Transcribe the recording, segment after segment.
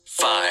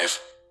5,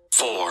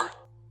 4,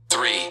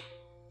 3,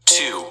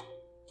 2,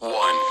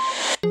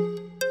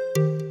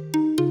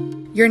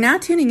 1. You're now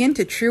tuning in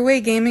to True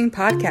Way Gaming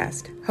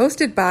Podcast,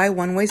 hosted by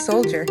One Way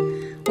Soldier.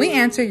 We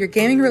answer your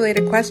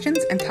gaming-related questions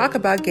and talk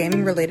about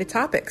gaming-related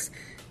topics.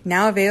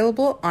 Now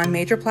available on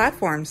major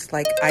platforms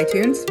like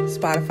iTunes,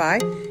 Spotify,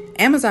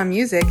 Amazon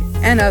Music,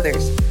 and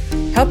others,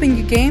 helping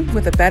you game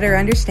with a better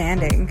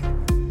understanding.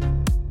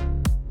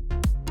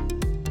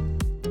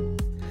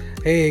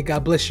 Hey,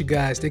 God bless you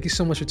guys. Thank you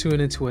so much for tuning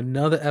in to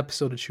another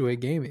episode of True Way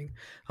Gaming.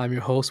 I'm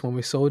your host, One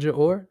Way Soldier,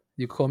 or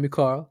you call me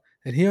Carl.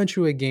 And here on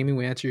True Way Gaming,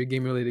 we answer your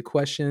gaming-related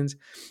questions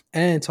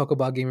and talk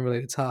about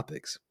gaming-related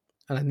topics.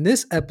 And in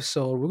this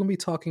episode, we're going to be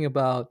talking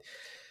about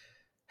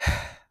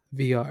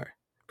VR.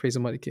 Praise the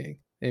Mighty King.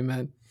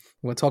 Amen.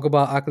 We're going to talk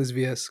about Oculus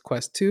VS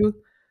Quest 2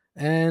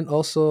 and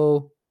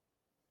also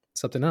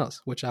something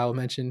else, which I'll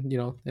mention,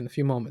 in a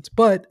few moments.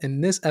 But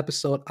in this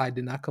episode, I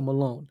did not come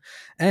alone.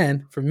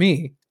 And for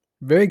me,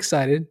 very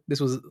excited. This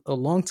was a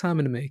long time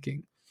in the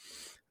making.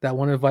 That I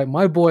want to invite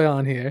my boy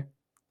on here.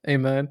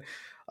 Amen.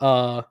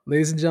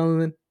 Ladies and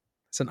gentlemen,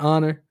 it's an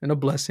honor and a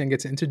blessing to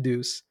get to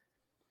introduce,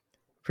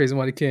 praise the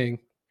Mighty King,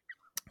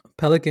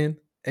 Pelican,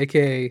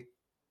 aka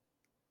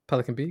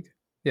Pelican Beak.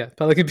 Yeah,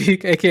 Pelican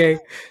Beak, aka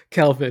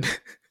Kelvin.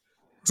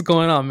 What's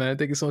going on, man?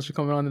 Thank you so much for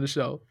coming on to the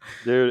show.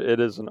 Dude, it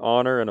is an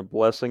honor and a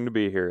blessing to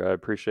be here. I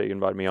appreciate you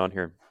inviting me on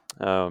here.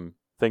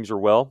 Things are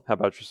well. How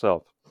about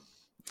yourself?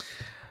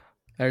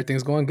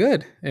 Everything's going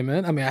good.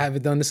 Amen. I mean, I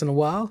haven't done this in a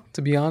while,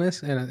 to be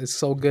honest, and it's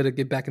so good to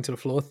get back into the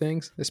flow of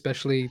things,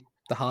 especially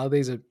the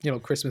holidays.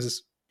 Christmas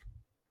is,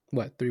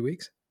 3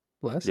 weeks?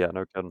 Less? Yeah,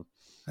 no kidding.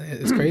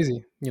 It's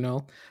crazy,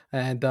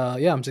 and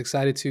I'm just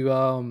excited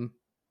to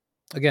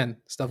again,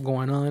 stuff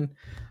going on,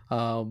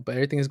 but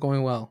everything is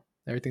going well.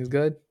 Everything's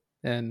good,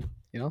 and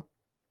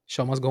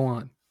show must go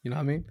on. You know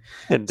what I mean?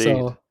 Indeed.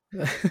 So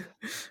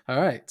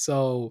all right,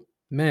 so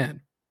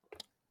man,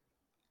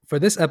 for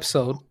this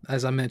episode,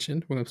 as I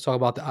mentioned, we're going to talk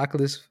about the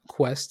Oculus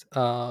Quest 2,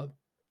 I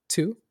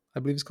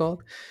believe it's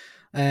called,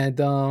 and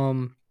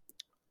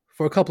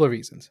for a couple of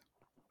reasons.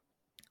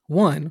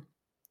 One,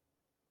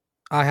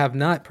 I have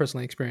not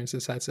personally experienced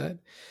this headset.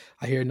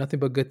 I hear nothing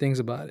but good things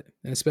about it.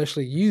 And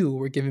especially you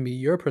were giving me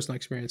your personal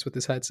experience with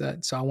this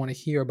headset. So I want to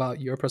hear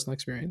about your personal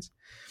experience.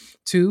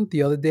 Two,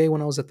 the other day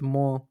when I was at the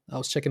mall, I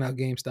was checking out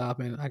GameStop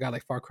and I got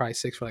like Far Cry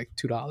 6 for like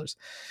 $2.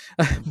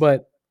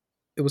 But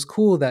it was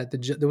cool that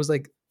there was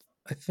like,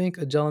 I think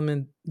a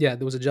gentleman, there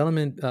was a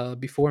gentleman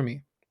before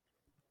me.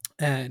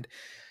 And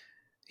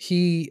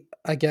he,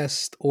 I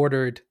guess,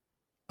 ordered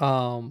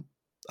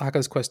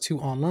Oculus Quest 2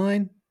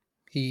 online.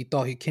 He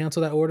thought he'd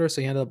cancel that order,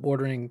 so he ended up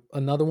ordering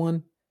another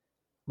one,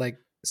 like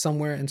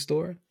somewhere in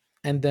store.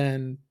 And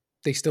then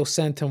they still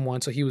sent him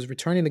one, so he was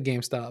returning to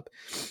GameStop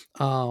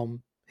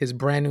his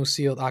brand new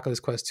sealed Oculus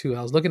Quest 2.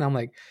 I was looking, I'm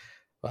like,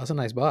 wow, that's a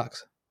nice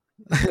box.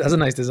 That's a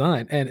nice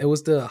design. And it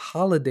was the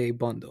holiday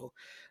bundle.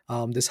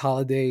 This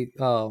holiday,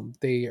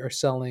 they are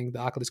selling the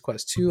Oculus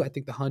Quest 2, I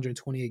think the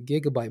 128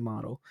 gigabyte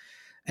model,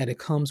 and it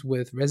comes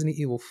with Resident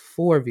Evil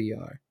 4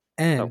 VR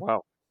and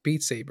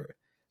Beat Saber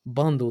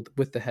bundled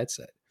with the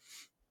headset.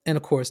 And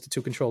of course, the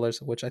two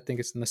controllers, which I think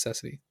is a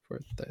necessity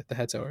for the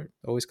headset, or it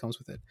always comes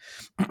with it.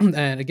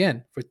 And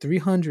again, for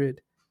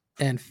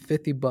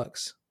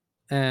 $350.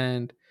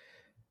 And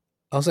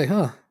I was like,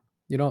 I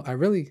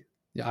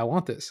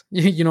want this.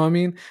 You know what I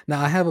mean?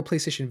 Now, I have a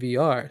PlayStation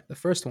VR, the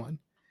first one.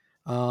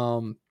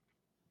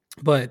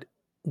 But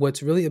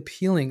what's really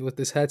appealing with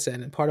this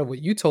headset, and part of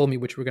what you told me,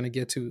 which we're going to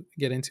get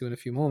into in a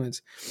few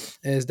moments,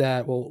 is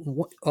that,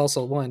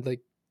 also one,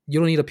 like,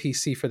 you don't need a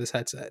PC for this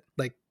headset.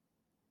 Like,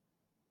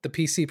 the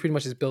PC pretty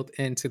much is built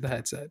into the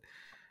headset,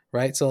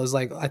 right? So it's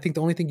like, I think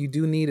the only thing you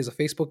do need is a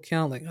Facebook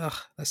account. Like, that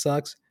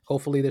sucks.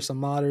 Hopefully there's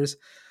some modders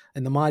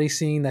in the modding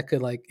scene that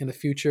could, like, in the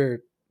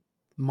future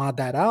mod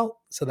that out,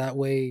 so that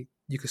way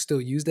you could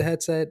still use the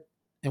headset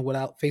and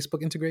without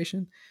Facebook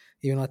integration,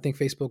 even though I think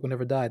Facebook will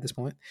never die at this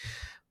point,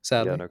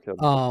 sadly. Yeah, no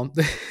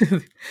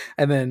kidding.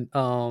 And then,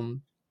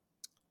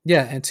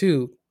 and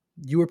two,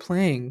 you were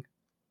playing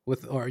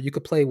with, or you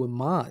could play with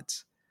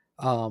mods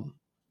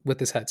with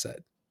this headset.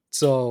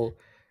 So,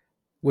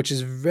 which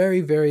is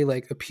very, very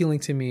like appealing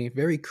to me,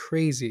 very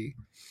crazy.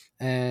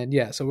 And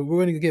so we're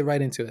going to get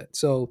right into it.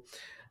 So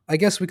I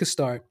guess we could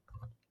start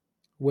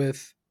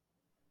with,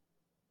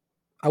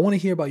 I want to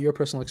hear about your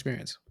personal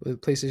experience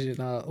with PlayStation,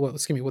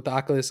 with the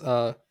Oculus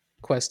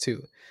Quest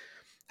 2.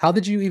 How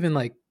did you even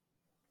like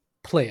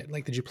play it?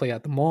 Like, did you play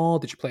at the mall?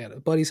 Did you play at a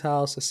buddy's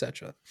house,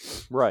 etc.?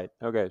 Right.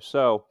 Okay.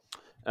 So,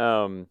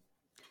 my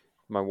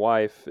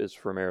wife is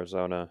from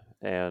Arizona,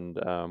 and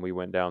we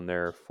went down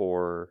there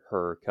for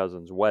her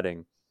cousin's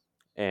wedding,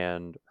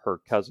 and her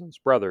cousin's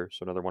brother,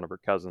 so another one of her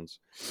cousins,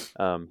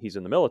 he's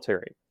in the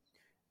military,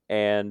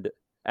 and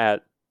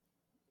at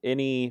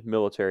any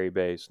military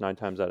base, 9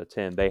 times out of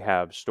 10, they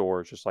have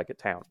stores just like a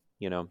town.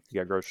 You got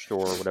a grocery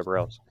store or whatever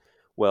else.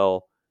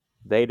 Well,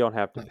 they don't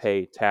have to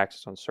pay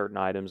taxes on certain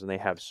items, and they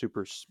have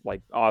super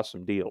like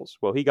awesome deals.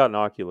 Well, he got an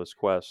Oculus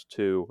Quest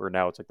 2, or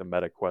now it's like the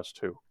Meta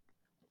Quest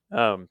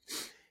 2.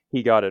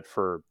 He got it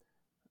for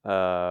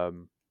I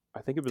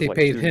think it was They like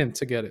paid him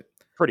to get it.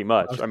 pretty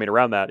much. I mean,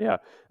 around that, yeah.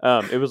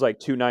 It was like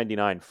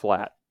 $299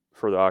 flat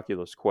for the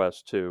Oculus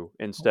Quest 2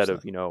 instead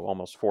of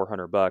almost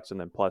 $400, and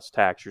then plus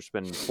tax, you're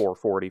spending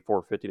 $440,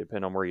 $450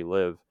 depending on where you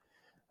live.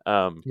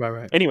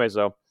 Right. Anyways,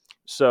 though,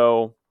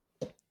 so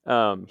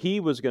he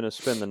was going to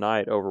spend the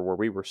night over where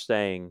we were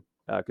staying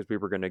because we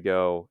were going to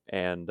go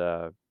and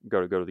go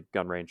to the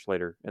gun range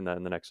later in the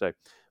next day.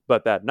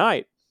 But that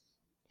night,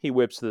 he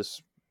whips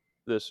this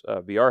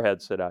VR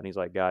headset out, and he's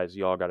like, "Guys,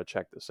 y'all got to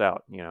check this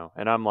out,"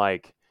 And I'm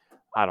like,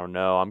 I don't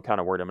know. I'm kind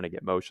of worried I'm going to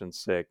get motion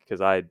sick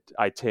because I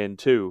tend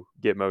to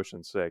get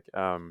motion sick.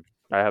 I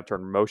have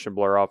turned motion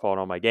blur off on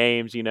all my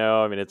games.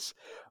 I mean,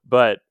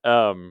 but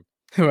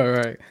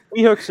right.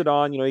 he hooks it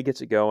on. He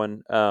gets it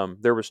going.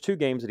 There was 2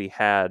 games that he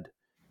had.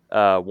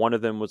 One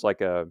of them was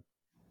like a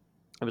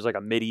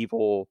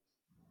medieval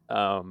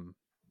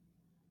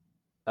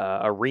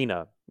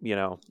arena,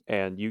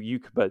 and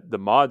but the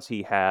mods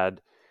he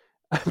had.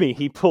 I mean,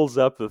 he pulls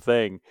up the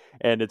thing,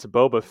 and it's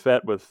Boba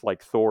Fett with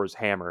like Thor's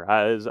hammer.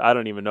 I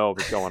don't even know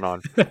what's going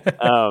on.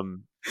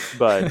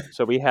 But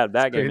so we had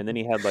that game, and then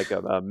he had like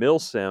a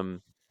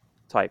milsim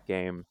type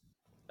game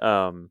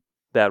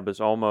that was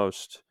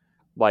almost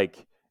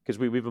like, because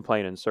we've been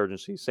playing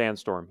Insurgency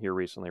Sandstorm here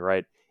recently,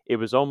 right? It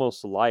was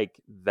almost like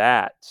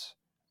that,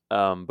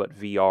 but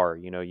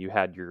VR. You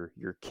had your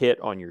kit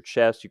on your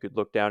chest. You could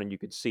look down and you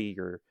could see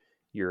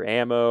your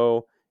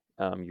ammo.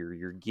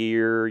 Your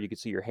gear, you could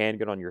see your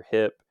handgun on your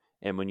hip,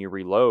 and when you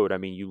reload, I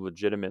mean, you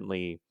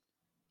legitimately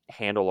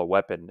handle a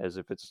weapon as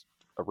if it's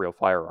a real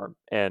firearm.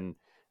 And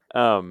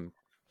but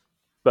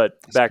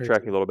that's backtracking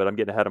crazy. A little bit, I'm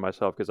getting ahead of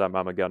myself because I'm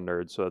a gun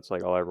nerd, so that's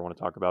like all I ever want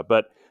to talk about.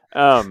 But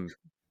on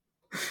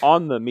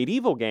the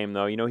medieval game,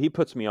 though, he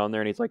puts me on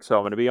there, and he's like, "So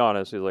I'm going to be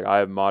honest." He's like, "I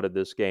have modded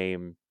this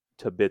game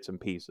to bits and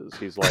pieces."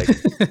 He's like,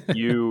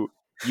 "You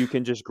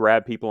can just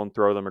grab people and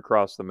throw them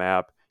across the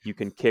map. You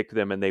can kick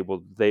them, and they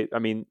would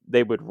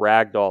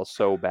ragdoll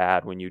so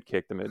bad when you'd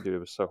kick them. It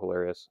was so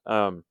hilarious."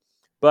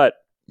 But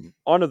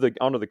onto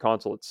the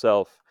console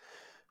itself.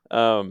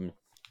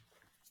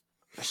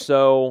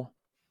 So,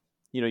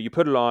 you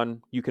put it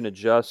on. You can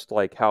adjust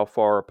like how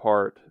far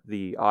apart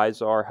the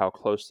eyes are, how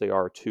close they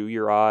are to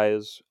your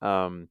eyes.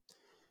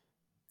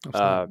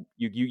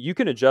 You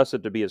can adjust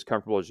it to be as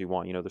comfortable as you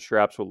want. The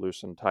straps will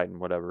loosen, tighten,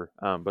 whatever.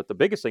 But the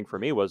biggest thing for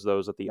me was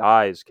that the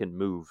eyes can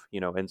move,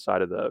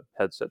 inside of the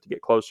headset to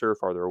get closer,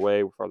 farther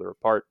away, farther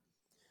apart.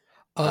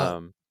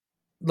 But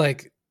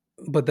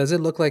does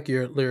it look like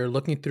you're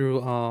looking through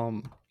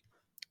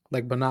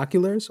like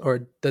binoculars,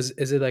 or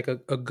is it like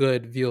a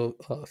good view,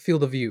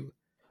 field of view?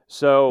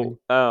 So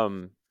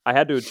I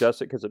had to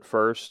adjust it because at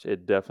first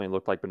it definitely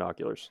looked like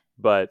binoculars,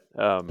 but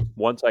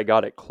once I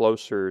got it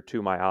closer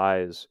to my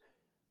eyes,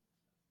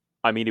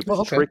 I mean, it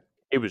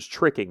was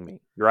tricking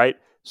me, right?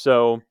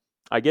 So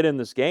I get in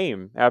this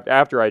game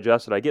after I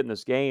adjusted. I get in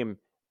this game,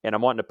 and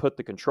I'm wanting to put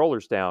the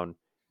controllers down.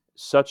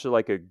 Such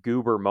like a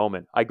goober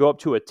moment. I go up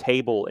to a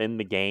table in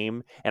the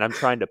game, and I'm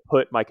trying to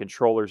put my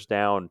controllers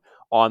down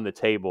on the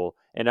table.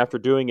 And after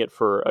doing it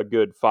for a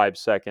good 5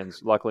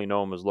 seconds, luckily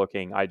no one was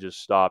looking. I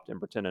just stopped and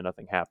pretended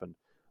nothing happened.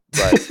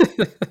 But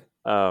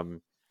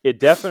it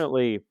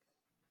definitely,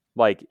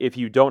 like, if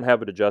you don't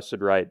have it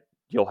adjusted right,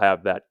 you'll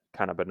have that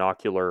kind of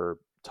binocular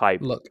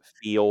type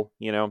feel,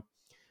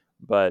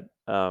 But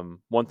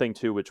one thing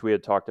too, which we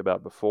had talked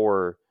about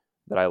before,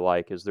 that I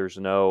like is there's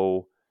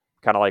no,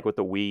 kind of like with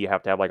the Wii, you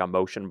have to have like a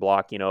motion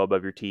block,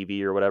 above your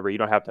TV or whatever. You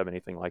don't have to have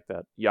anything like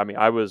that. Yeah, I mean,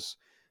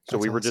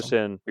 we were just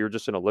in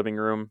a living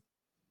room.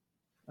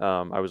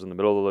 I was in the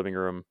middle of the living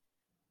room.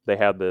 They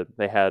had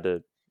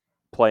it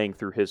playing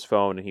through his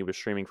phone, and he was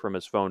streaming from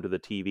his phone to the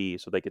TV,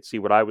 so they could see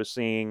what I was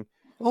seeing.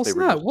 Oh,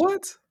 snap!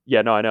 What?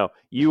 Yeah, no, I know.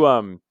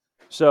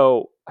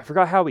 So I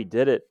forgot how he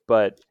did it,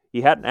 but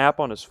he had an app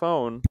on his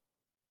phone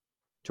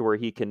to where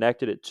he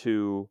connected it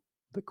to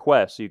the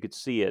Quest, so you could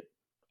see it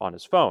on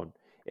his phone.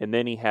 And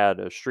then he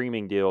had a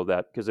streaming deal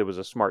because it was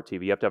a smart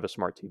TV. You have to have a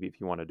smart TV if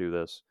you want to do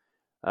this.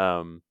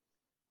 And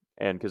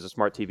because the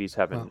smart TVs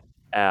have an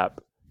app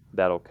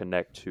that'll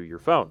connect to your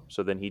phone.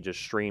 So then he just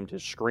streamed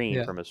his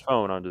screen from his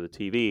phone onto the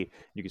TV.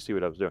 You can see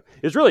what I was doing.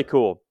 It's really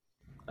cool.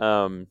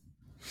 But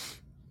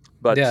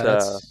yeah,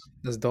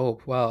 that's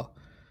dope. Wow.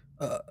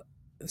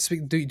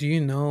 Do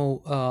you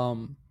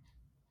know?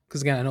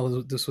 Because again, I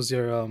know this was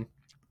your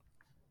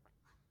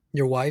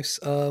wife's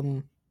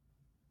cousin.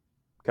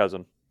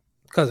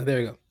 There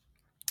you go.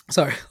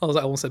 Sorry, I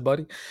almost said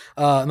buddy.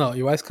 No,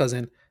 your wife's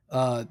cousin.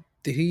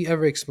 Did he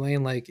ever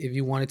explain, like, if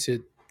you wanted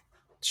to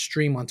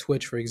stream on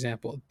Twitch, for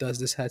example, does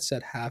this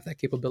headset have that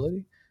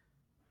capability?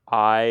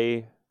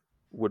 I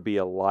would be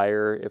a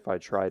liar if I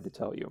tried to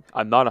tell you.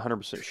 I'm not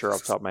 100% sure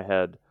off the top of my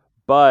head,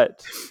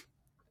 but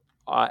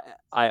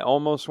I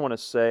almost want to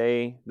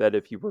say that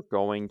if you were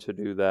going to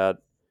do that,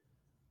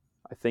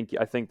 I think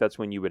that's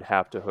when you would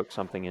have to hook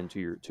something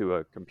into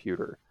a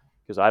computer,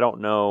 because I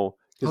don't know,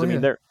 because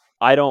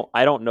I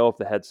don't know if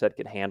the headset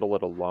could handle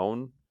it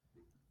alone.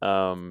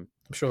 I'm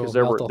sure, because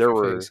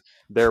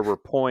there were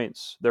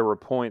points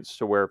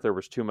to where if there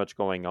was too much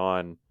going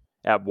on,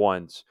 at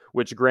once.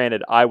 Which,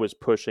 granted, I was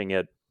pushing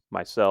it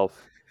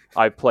myself.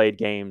 I've played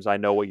games. I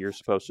know what you're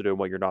supposed to do and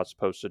what you're not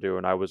supposed to do,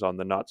 and I was on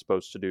the not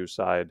supposed to do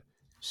side.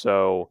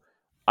 So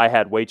I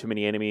had way too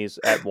many enemies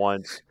at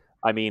once.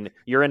 I mean,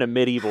 you're in a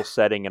medieval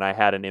setting, and I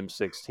had an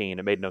M16.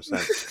 It made no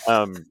sense.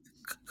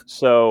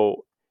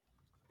 So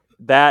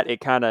that it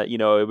kind of,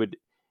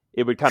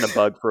 it would kind of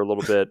bug for a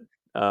little bit.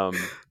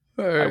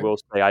 I will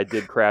say I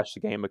did crash the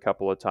game a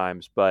couple of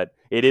times, but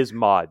it is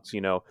mods.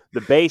 The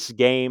base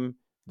game,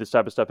 this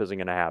type of stuff isn't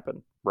going to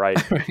happen, right?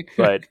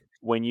 But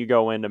when you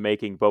go into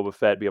making Boba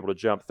Fett be able to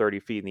jump 30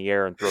 feet in the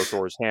air and throw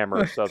Thor's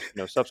hammer,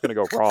 stuff's going to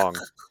go wrong.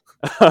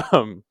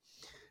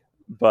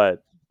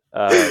 But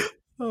oh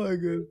my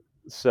god.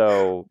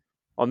 So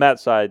on that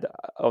side,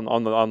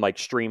 on like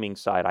streaming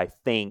side, I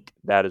think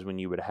that is when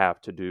you would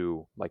have to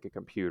do like a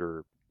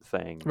computer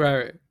thing.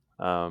 Right.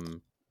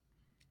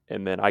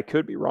 And then I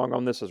could be wrong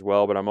on this as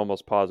well, but I'm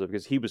almost positive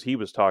because he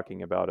was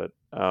talking about it.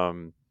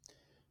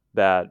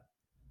 That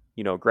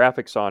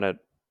graphics on it,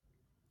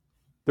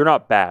 they're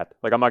not bad.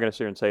 Like, I'm not going to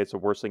sit here and say it's the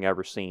worst thing I've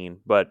ever seen,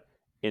 but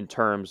in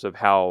terms of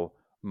how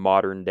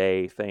modern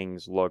day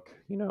things look,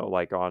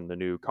 like on the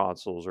new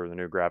consoles or the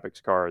new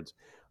graphics cards,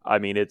 I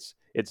mean, it's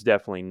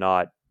definitely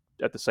not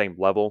at the same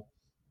level.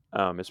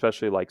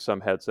 Especially like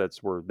some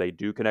headsets where they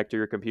do connect to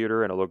your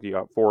computer and you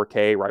got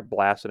 4K right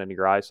blasting into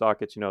your eye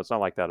sockets. It's not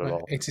like that at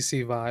all.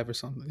 HTC Vive or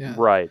something. Yeah.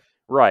 Right.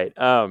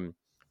 But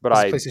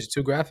PlayStation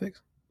 2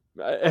 graphics.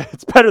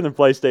 It's better than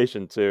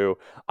PlayStation 2.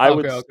 I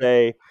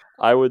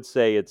would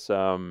say it's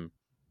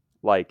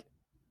like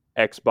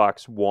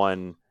Xbox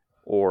One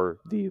or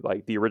the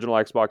original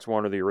Xbox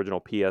One or the original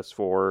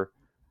PS4,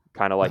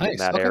 kind of like in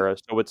that era.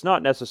 So it's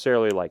not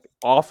necessarily like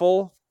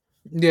awful.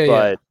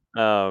 Yeah.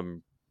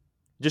 But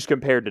just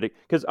compared to,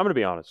 because I'm going to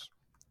be honest,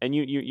 and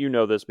you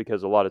know this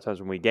because a lot of times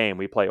when we game,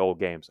 we play old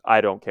games. I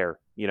don't care,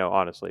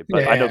 honestly,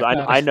 but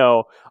I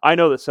know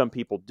that some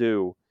people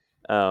do,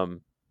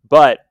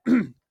 but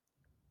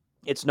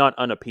it's not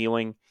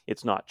unappealing.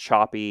 It's not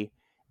choppy,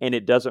 and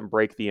it doesn't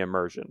break the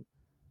immersion.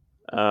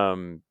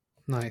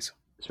 Nice,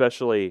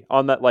 especially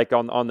on that, like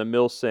on the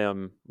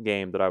Milsim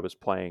game that I was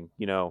playing.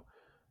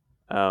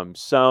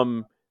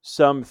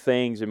 Some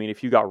things. I mean,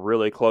 if you got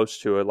really close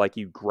to it, like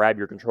you grab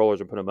your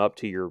controllers and put them up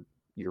to your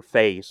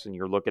face and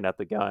you're looking at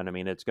the gun, I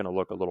mean, it's going to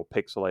look a little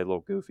pixelated, a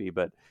little goofy,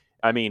 but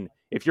I mean,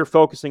 if you're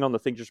focusing on the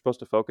things you're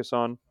supposed to focus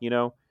on, it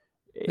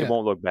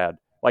won't look bad.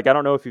 Like, I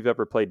don't know if you've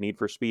ever played Need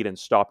for Speed and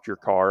stopped your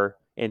car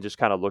and just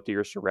kind of looked at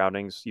your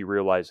surroundings. You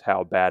realize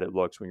how bad it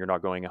looks when you're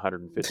not going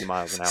 150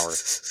 miles an hour.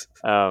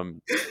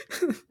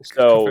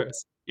 So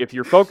if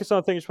you're focused on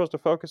the things you're supposed to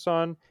focus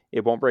on,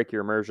 it won't break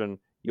your immersion.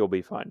 You'll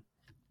be fine.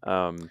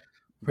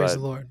 Praise the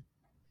Lord.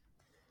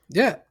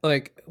 Yeah,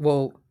 like,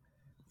 well,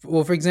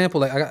 for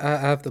example, like I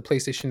have the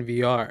PlayStation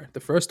VR,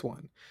 the first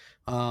one,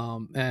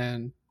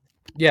 and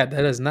yeah,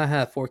 that does not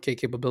have 4K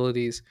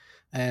capabilities,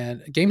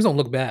 and games don't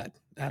look bad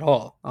at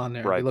all on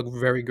there. Right. They look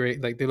very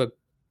great. Like, they look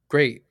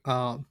great. You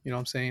know what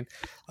I'm saying?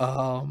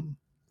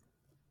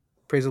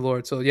 Praise the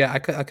Lord. So yeah, I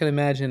can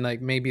imagine like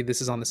maybe this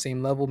is on the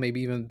same level,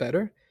 maybe even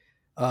better,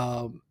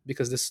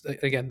 because this,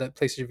 again, that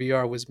PlayStation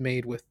VR was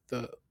made with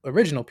the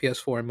original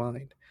PS4 in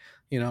mind.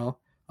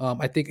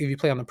 I think if you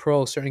play on the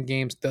Pro, certain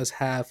games does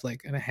have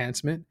like an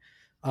enhancement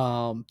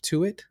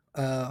to it.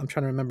 I'm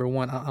trying to remember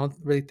one. I don't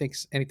really think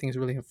anything is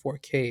really in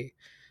 4K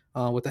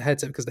with the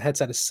headset, because the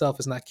headset itself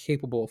is not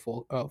capable of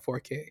full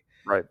 4K.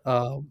 Right.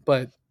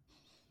 But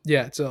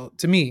yeah, so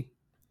to me,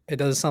 it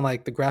doesn't sound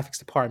like the graphics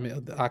department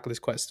of the Oculus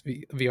Quest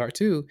VR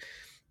 2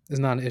 is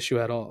not an issue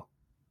at all,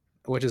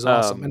 which is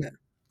awesome. And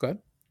go ahead.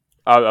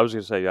 I was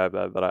going to say, yeah,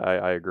 but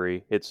I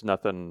agree. It's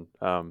nothing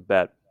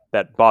that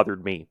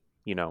bothered me,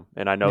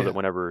 and I know that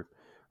whenever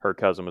her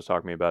cousin was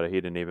talking to me about it, he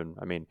didn't even,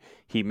 I mean,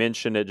 he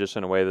mentioned it just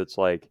in a way that's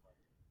like,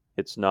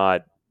 it's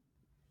not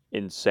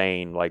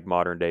insane like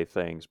modern day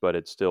things, but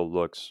it still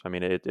looks, I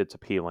mean, it's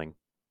appealing.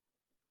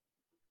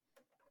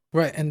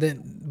 Right. And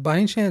then by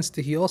any chance,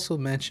 did he also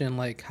mention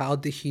like how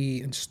did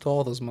he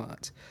install those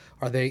mods?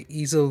 Are they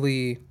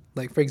easily,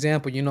 like, for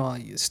example,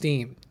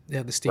 Steam, they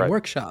have the Steam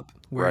Workshop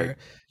where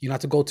you don't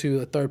have to go to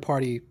a third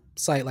party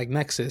site like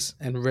Nexus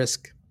and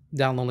risk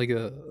downloading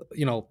a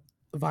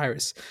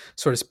virus,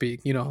 so to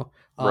speak.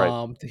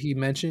 Did he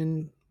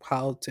mention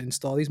how to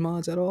install these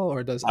mods at all,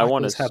 or does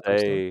Oculus have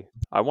to?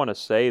 I want to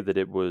say that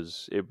it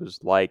was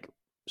like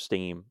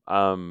Steam.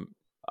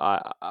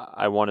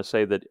 I want to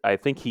say that I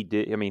think he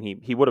did. I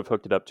mean, he would have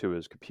hooked it up to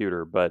his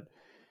computer, but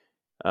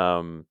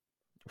from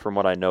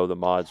what I know, the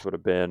mods would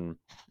have been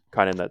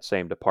kind of in that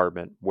same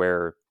department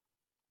where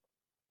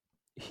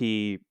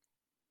he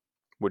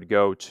would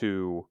go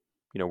to,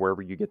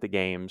 wherever you get the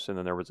games, and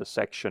then there was a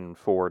section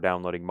for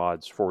downloading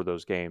mods for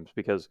those games,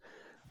 because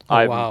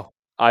I've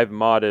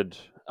modded.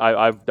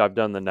 I've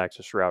done the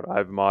Nexus route.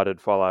 I've modded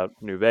Fallout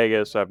New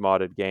Vegas. I've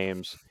modded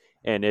games,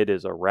 and it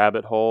is a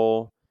rabbit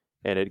hole,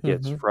 and it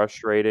gets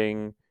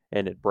frustrating,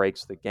 and it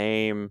breaks the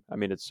game. I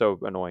mean, it's so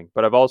annoying.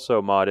 But I've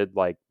also modded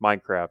like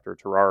Minecraft or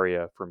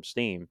Terraria from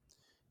Steam,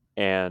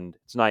 and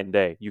it's night and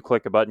day. You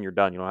click a button, you're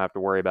done. You don't have to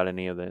worry about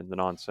any of the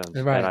nonsense.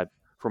 And Right.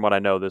 from what I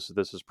know, this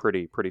is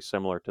pretty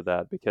similar to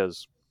that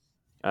because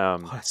Oh,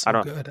 that's I so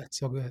don't good. That's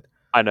so good.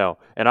 I know,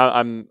 and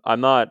I'm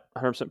not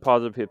 100%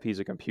 positive if he's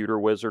a computer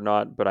whiz or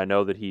not, but I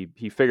know that he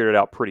figured it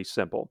out pretty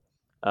simple.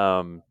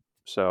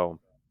 So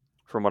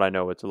from what I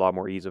know, it's a lot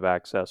more ease of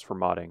access for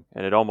modding,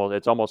 and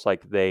it's almost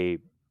like they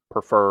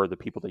prefer the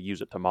people that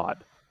use it to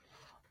mod.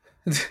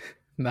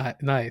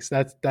 Nice.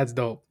 That's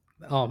dope.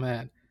 Oh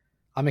man,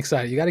 I'm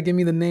excited. You got to give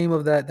me the name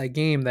of that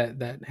game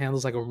that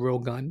handles like a real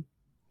gun.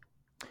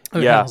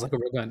 It Yeah, handles like a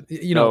real gun.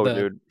 You know no,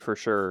 the dude, for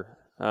sure.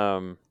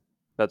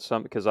 That's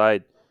something because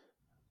I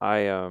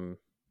I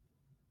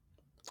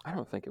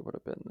don't think it would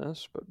have been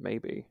this, but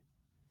maybe.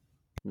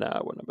 No,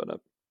 it wouldn't have been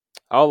it.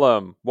 I'll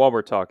while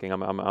we're talking, I'm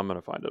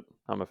gonna find it.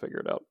 I'm gonna figure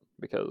it out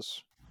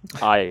because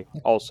I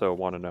also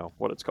want to know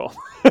what it's called.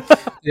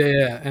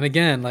 yeah. And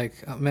again,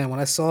 like man, when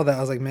I saw that, I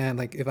was like, man,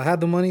 like if I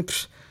had the money,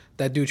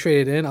 that dude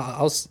traded in.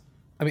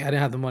 I mean, I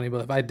didn't have the money,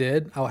 but if I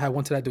did, I would have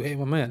one to that dude. Hey,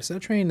 my man, instead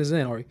of trading this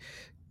in, or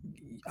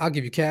I'll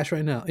give you cash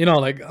right now. You know,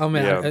 like oh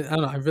man, Yeah, I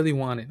don't know. I really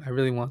want it. I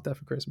really want that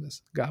for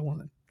Christmas. God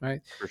willing,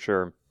 right? for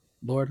sure.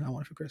 Lord, I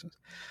want it for Christmas.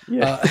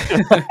 Yeah,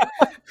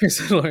 Praise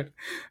the Lord.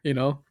 You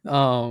know,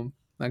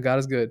 now God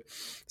is good.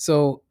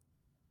 So,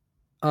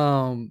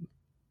 um,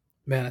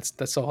 man,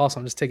 that's so awesome.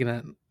 I'm just taking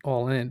that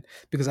all in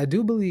because I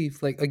do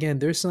believe, like, again,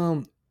 there's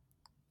some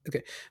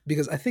okay,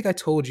 because I think I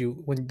told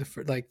you when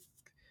like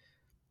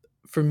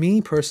for me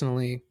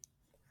personally,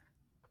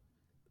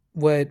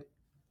 what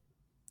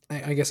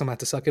I guess I'm gonna have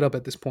to suck it up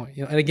at this point,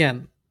 you know. And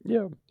again,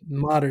 yeah,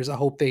 modders, I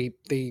hope they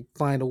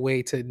find a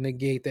way to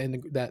negate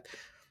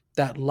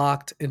that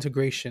locked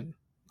integration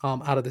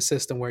out of the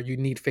system where you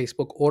need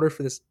Facebook order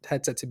for this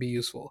headset to be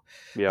useful.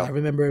 yeah. I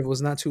remember it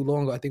was not too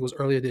long ago. I think it was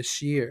earlier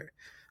this year,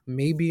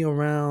 maybe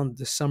around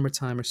the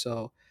summertime or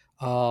so.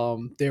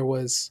 There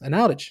was an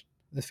outage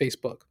in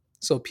Facebook,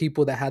 so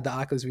people that had the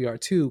Oculus VR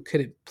 2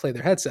 couldn't play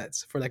their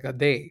headsets for like a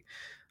day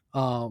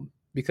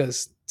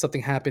because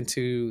something happened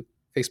to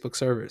Facebook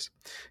servers.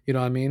 You know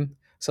what I mean?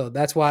 So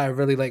that's why I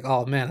really like.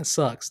 Oh man, it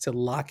sucks to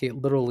lock it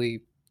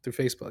literally through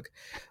Facebook.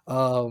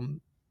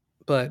 Um,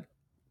 but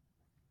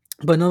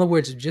in other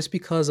words, just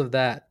because of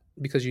that,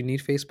 because you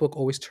need Facebook,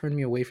 always turned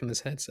me away from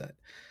this headset.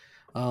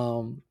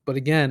 But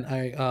again,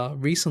 I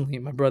recently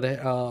my brother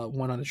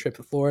went on a trip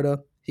to Florida.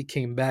 He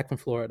came back from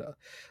Florida,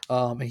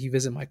 and he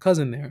visited my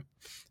cousin there.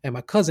 And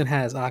my cousin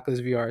has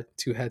Oculus VR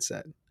 2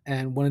 headset.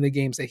 And one of the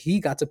games that he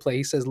got to play,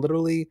 he says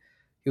literally,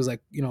 he was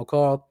like, you know,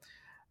 Carl,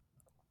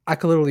 I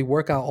could literally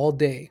work out all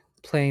day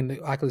playing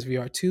the Oculus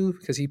VR 2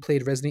 because he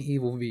played Resident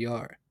Evil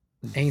VR.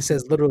 And he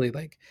says literally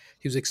like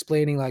he was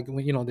explaining like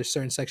when you know there's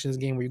certain sections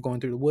of the game where you're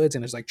going through the woods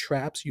and there's like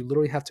traps. You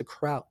literally have to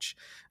crouch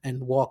and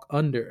walk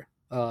under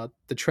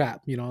the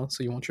trap, you know,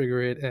 so you won't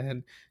trigger it,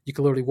 and you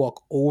can literally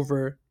walk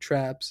over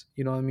traps.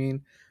 You know what I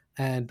mean?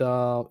 And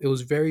it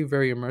was very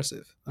very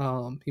immersive.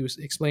 He was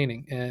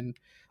explaining, and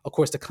of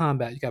course the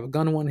combat. You have a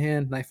gun in one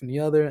hand, knife in the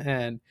other,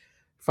 and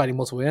fighting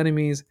multiple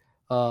enemies.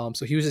 So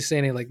he was just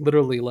saying it like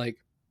literally like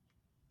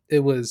it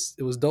was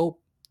dope,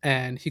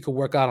 and he could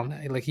work out on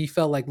that. Like he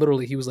felt like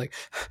literally he was like,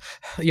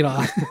 you know,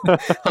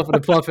 huffing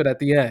and puffing at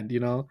the end, you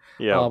know,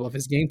 Yeah, of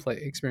his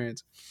gameplay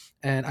experience.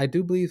 And I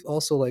do believe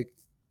also like,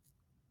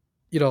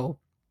 you know,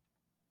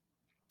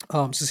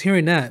 just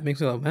hearing that makes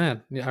me like,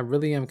 man, yeah, I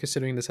really am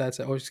considering this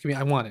headset. Or just give me,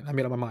 I want it. I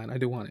made up my mind. I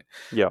do want it.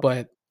 yeah.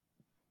 But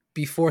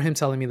before him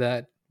telling me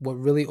that, what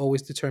really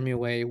always deterred me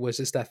away was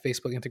just that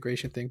Facebook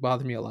integration thing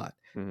bothered me a lot.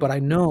 Mhm. But I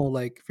know,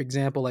 like for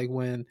example, like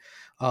when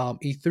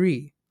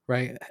E3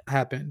 right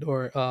happened,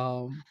 or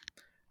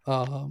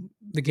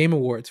the Game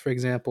Awards, for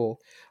example.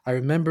 I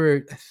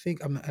remember, I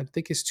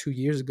think it's 2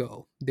 years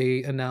ago.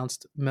 They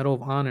announced Medal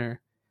of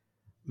Honor.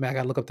 Man, I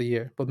gotta look up the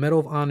year, but Medal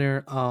of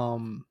Honor,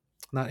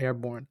 not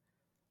Airborne,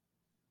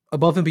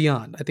 Above and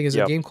Beyond. I think it's a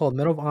Yep. game called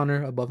Medal of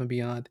Honor Above and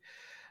Beyond.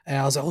 And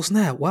I was like, oh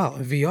snap! Wow,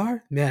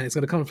 VR, man, it's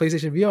gonna come to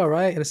PlayStation VR,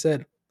 right? And it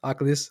said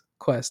Oculus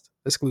Quest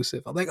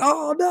exclusive. I'm like,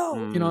 oh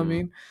no, you know what I Mm,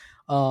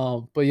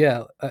 mean? But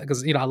yeah,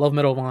 because you know I love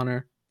Medal of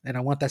Honor, and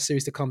I want that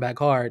series to come back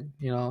hard,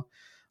 you know.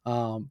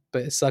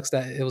 But it sucks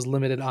that it was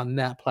limited on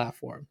that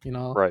platform, you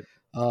know. right.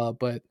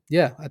 But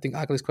yeah, I think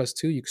Oculus Quest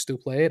 2, you can still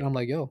play it. I'm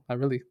like, yo, I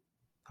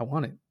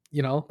want it.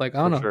 You know, like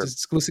I don't For know, sure. just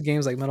exclusive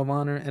games like Medal of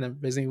Honor and then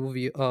Resident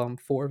Evil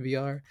 4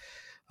 VR.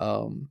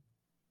 Um,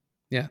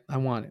 yeah, I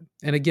want it.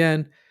 And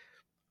again,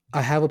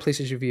 I have a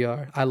PlayStation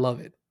VR. I love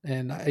it,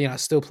 and I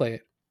still play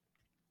it.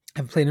 I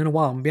haven't played it in a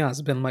while. I'm gonna be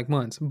honest; it's been like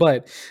months,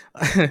 but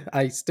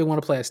I still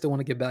want to play. I still want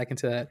to get back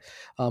into that.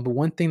 But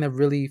one thing that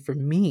really, for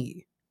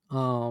me,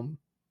 um,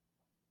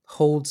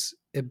 holds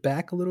it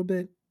back a little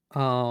bit.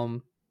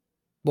 Um,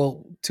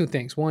 well, two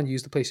things. One,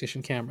 use the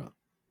PlayStation camera.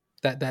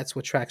 That's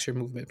what tracks your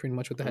movement pretty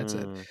much with the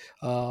headset.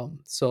 Mm,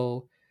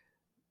 So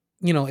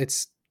you know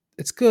it's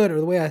good, or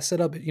the way I set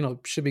up it, you know,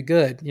 should be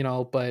good, you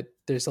know, but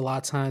there's a lot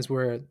of times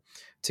where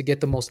to get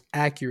the most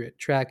accurate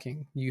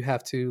tracking, you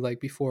have to like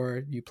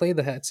before you play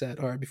the headset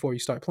or before you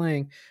start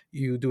playing,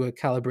 you do a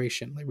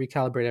calibration, like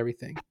recalibrate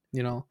everything,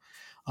 you know.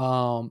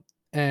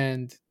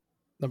 And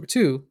Number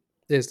two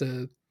is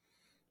it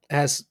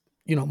has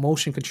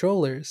motion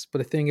controllers, but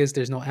the thing is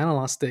there's no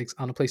analog sticks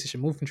on the PlayStation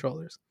Move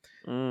controllers.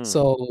 Mm,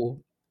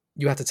 So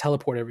you have to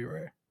teleport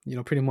everywhere,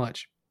 pretty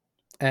much.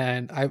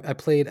 And I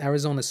played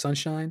Arizona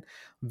Sunshine,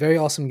 very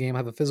awesome game. I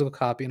have a physical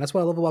copy, and that's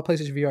what I love about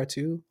PlayStation VR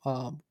too.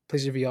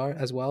 PlayStation VR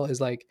as well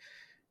is like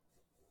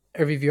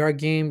every VR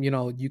game,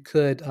 you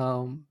could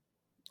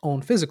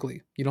own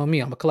physically. You know me,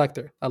 I'm a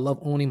collector. I love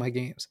owning my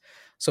games.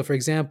 So for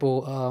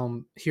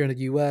example, here in the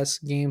US,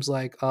 games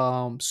like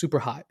Super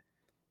Hot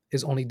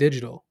is only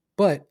digital,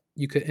 but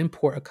you could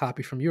import a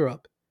copy from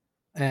Europe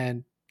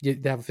and they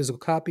have a physical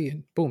copy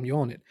and boom, you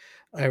own it.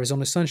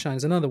 Arizona Sunshine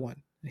is another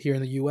one. Here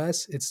in the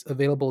US, it's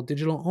available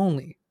digital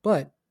only,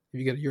 but if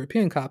you get a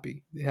European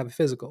copy, they have a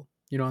physical.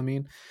 You know what I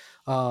mean?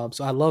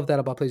 So I love that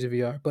about PlayStation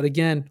VR. But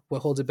again,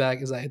 what holds it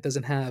back is that it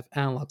doesn't have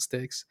analog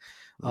sticks.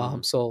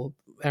 mm, So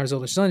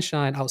Arizona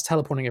Sunshine, I was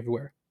teleporting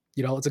everywhere.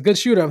 It's a good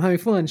shooter. I'm having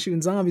fun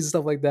shooting zombies and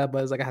stuff like that,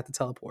 but it's like I have to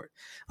teleport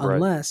right.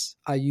 unless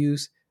I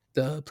use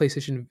the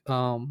PlayStation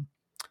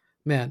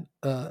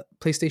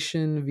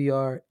PlayStation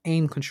VR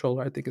aim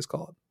controller, I think it's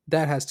called.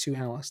 That has two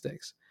analog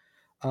sticks.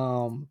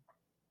 Um,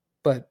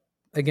 but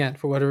again,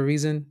 for whatever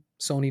reason,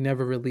 Sony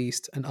never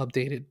released an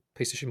updated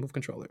PlayStation Move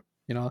controller.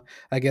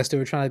 I guess they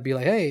were trying to be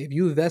like, hey, if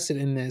you invested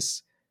in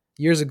this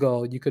years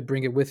ago, you could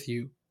bring it with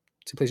you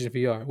to PlayStation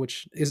VR,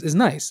 which is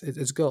nice.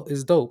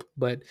 It's dope.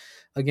 But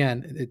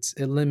again,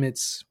 it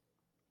limits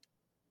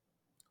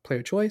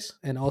player choice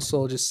and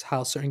also just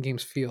how certain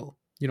games feel.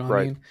 You know what I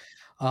Right. mean?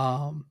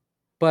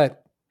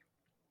 But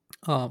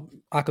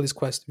Oculus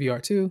Quest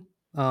VR 2,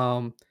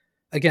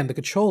 again, the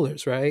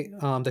controllers, right,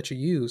 that you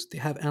use, they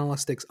have analog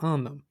sticks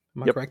on them.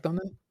 Am I Yep. correct on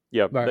that?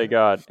 Yep. All They right.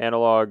 got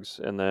analogs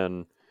and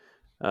then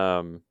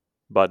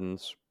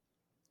buttons.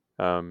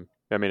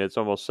 I mean, it's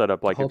almost set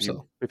up I like hope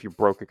so. if you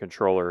broke a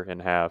controller in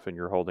half and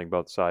you're holding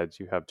both sides,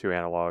 you have two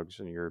analogs,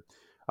 and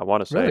I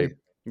want to say, Really?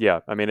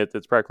 yeah. I mean,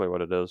 it's practically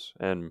what it is,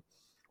 and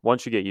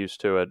once you get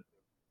used to it,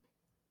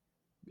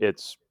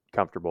 it's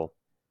comfortable.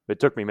 It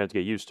took me a minute to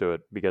get used to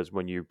it because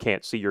when you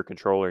can't see your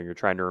controller and you're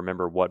trying to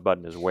remember what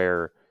button is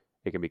where,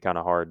 it can be kind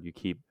of hard. You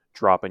keep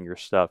dropping your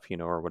stuff,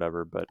 or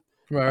whatever.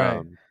 Right, right.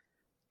 Um,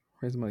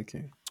 Where's my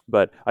king?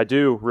 but I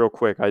do real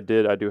quick. I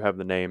do have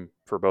the name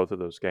for both of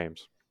those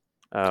games.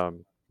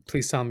 Um,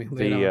 Please tell me.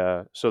 Lay it the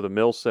on. so the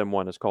Milsim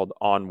one is called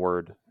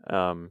Onward.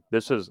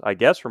 This is, I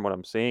guess, from what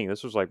I'm seeing,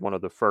 this was like one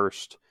of the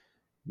first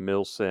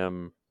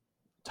Milsim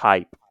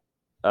type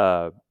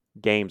uh,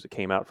 games that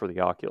came out for the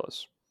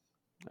Oculus,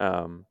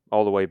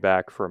 all the way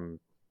back from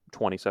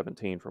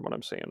 2017, from what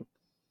I'm seeing.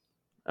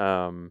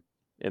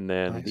 And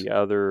then Nice. the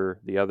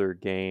other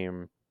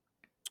game,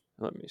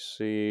 let me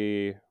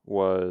see,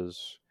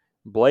 was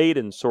Blade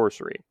and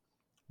Sorcery,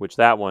 which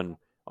that one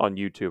on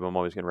YouTube, I'm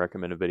always going to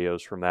recommend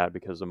videos from that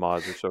because the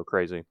mods are so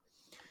crazy.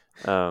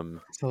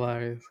 It's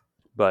hilarious.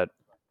 But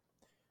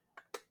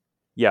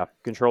yeah,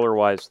 controller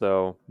wise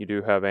though, you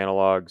do have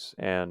analogs,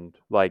 and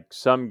like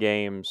some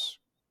games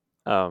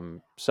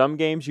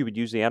you would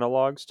use the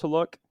analogs to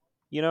look,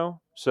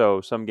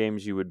 So some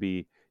games you would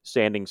be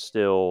standing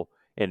still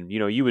and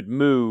you would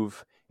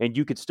move and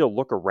you could still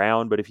look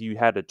around, but if you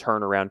had to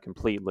turn around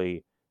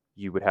completely,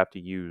 you would have to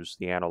use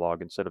the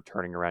analog instead of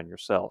turning around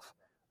yourself.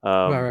 Right,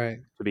 Um, right.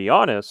 to be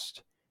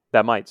honest,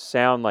 that might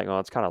sound like,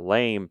 it's kind of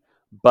lame,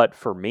 but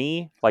for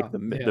me, like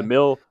Yeah.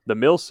 the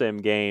mill sim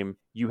game,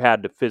 you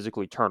had to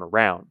physically turn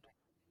around.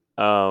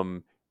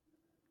 Um,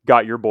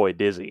 got your boy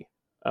dizzy.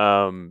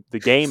 The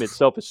game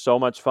itself is so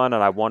much fun,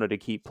 and I wanted to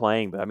keep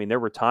playing. But I mean, there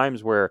were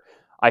times where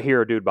I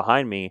hear a dude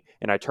behind me,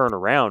 and I turn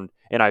around,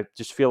 and I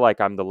just feel like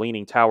I'm the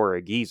Leaning Tower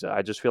of Giza.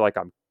 I just feel like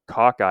I'm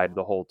cockeyed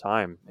the whole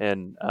time,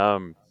 and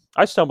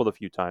I stumbled a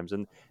few times.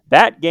 And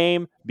that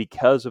game,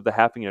 because of the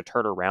having to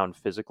turn around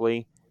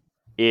physically,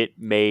 it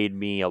made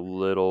me a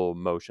little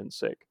motion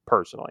sick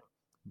personally.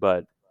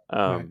 But Right.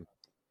 um,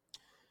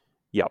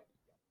 yeah.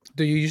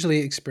 Do you usually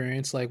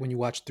experience like when you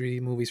watch 3D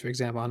movies, for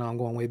example? I know I'm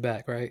going way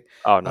back, right?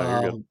 Oh no, you're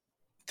good. Um,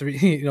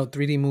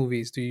 3D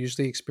movies. Do you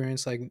usually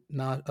experience like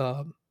not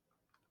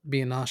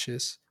being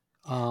nauseous,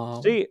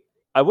 See,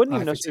 I wouldn't eye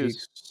even necessarily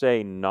fatigue?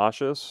 say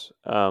nauseous,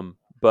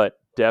 but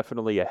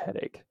definitely a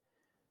headache.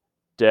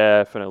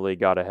 Definitely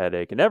got a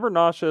headache. Never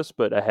nauseous,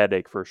 but a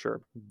headache for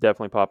sure.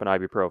 Definitely popping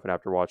ibuprofen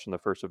after watching the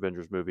first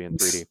Avengers movie in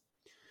 3D.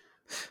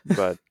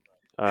 But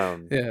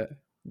um, Yeah.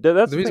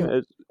 that's The the thing. reason.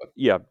 Is,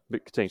 yeah,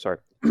 but continue. Sorry.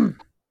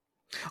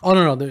 Oh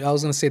no, no. I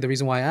was gonna say the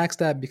reason why I asked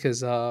that because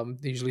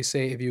they usually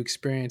say if you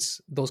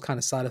experience those kind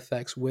of side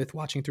effects with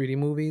watching 3D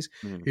movies,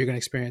 Mhm. you're gonna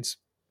experience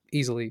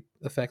easily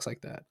effects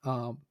like that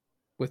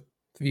with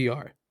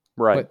VR.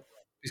 Right. But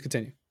please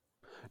continue.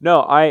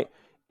 No,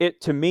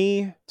 it to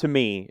me,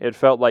 it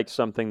felt like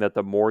something that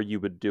the more you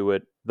would do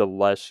it, the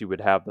less you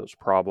would have those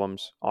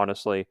problems,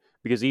 honestly.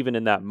 Because even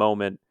in that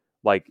moment,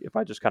 like if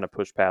I just kind of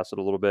push past it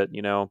a little bit,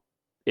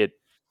 it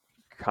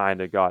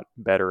kind of got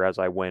better as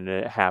I went,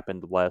 and it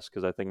happened less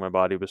because I think my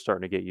body was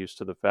starting to get used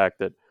to the fact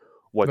that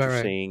what Right, you're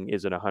right, seeing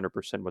isn't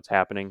 100% what's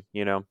happening.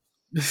 right,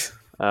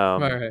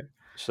 Um, right.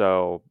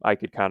 so I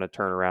could kind of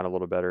turn around a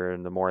little better.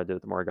 And the more I did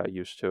it, the more I got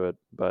used to it.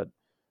 But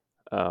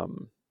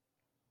um,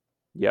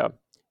 yeah,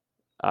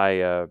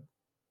 I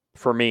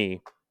for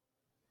me,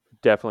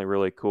 definitely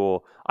really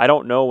cool. I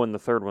don't know when the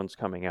third one's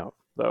coming out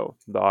though.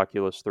 The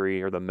Oculus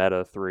 3 or the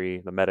Meta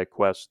 3, the Meta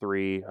Quest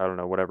 3. I don't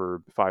know,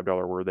 whatever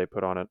 $5 word they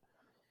put on it.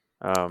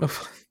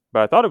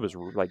 But I thought it was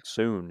like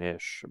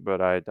soon-ish,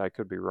 but I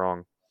could be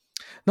wrong.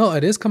 No,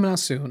 it is coming out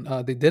soon.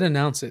 They did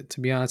announce it. To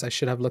be honest, I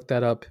should have looked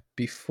that up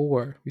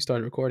before we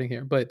started recording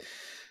here, but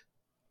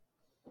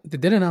they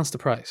did announce the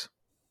price.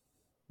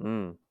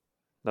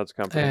 That's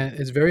company. And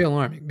it's very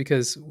alarming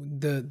because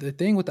the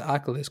thing with the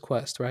Oculus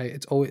Quest, right?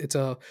 It's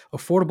a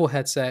affordable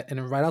headset, and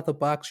then right out the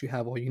box you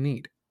have all you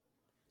need.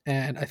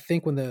 And I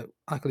think when the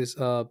Oculus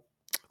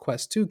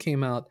Quest 2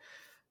 came out,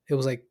 it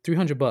was like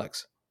 $300,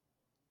 if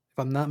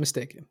I'm not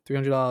mistaken,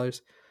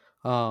 $300.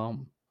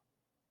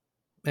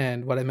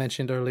 And what I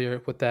mentioned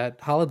earlier with that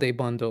holiday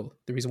bundle,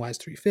 the reason why it's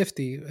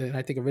 $350, and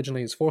I think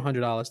originally it's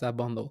 $400 that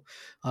bundle,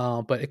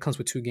 but it comes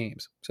with 2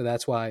 games, so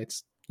that's why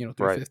it's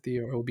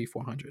 $350 or it will be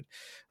 $400.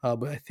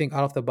 But I think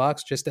out of the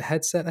box, just the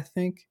headset I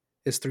think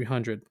is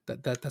 $300.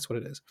 That's what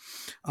it is.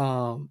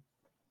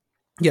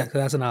 Yeah, 'cause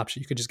that's an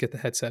option. You could just get the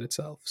headset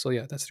itself. So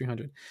yeah, that's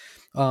 $300.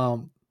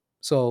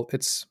 So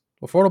it's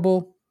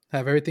affordable,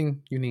 have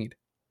everything you need.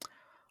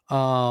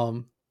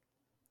 The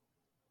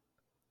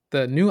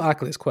new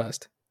Oculus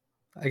Quest,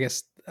 I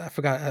guess I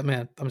forgot.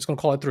 Man, I'm just gonna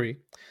call it 3.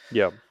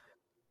 Yeah.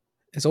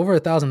 It's over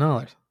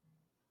 $1,000.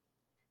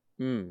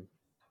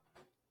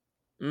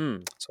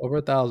 It's over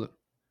 1,000.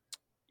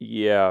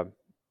 Yeah.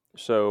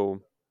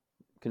 So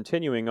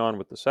continuing on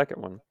with the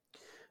second one.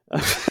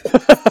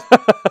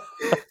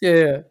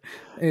 Yeah.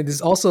 And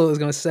this also is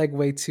going to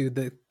segue to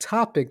the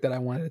topic that I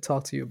wanted to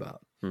talk to you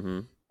about.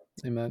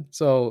 Amen.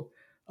 So,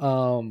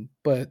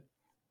 but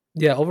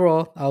yeah,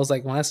 overall, I was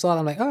like, when I saw it,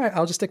 I'm like, all right,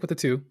 I'll just stick with the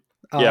 2.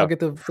 I'll get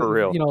the for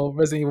real.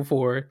 Resident Evil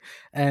 4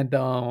 and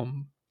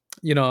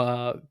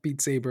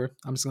Beat Saber.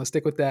 I'm just gonna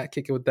stick with that,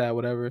 kick it with that,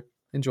 whatever.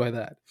 Enjoy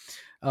that.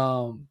 You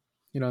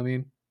know what I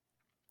mean?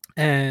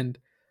 And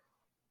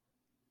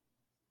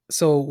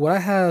so what I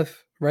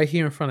have right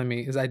here in front of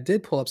me is I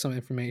did pull up some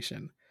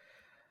information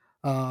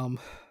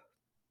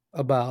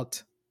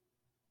about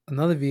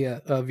another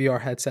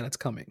VR headset that's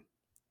coming.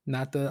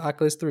 Not the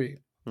Oculus 3,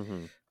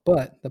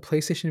 but the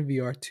PlayStation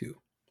VR 2.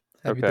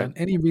 Have you done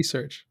any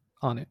research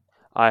on it?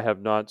 I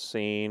have not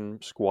seen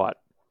squat.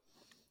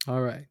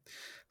 All right.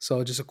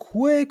 So just a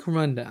quick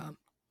rundown.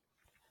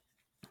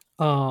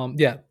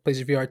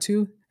 PlayStation VR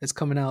 2 is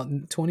coming out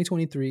in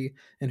 2023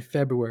 in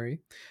February.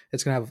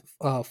 It's going to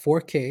have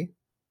 4K.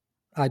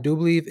 I do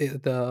believe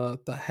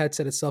the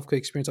headset itself could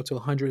experience up to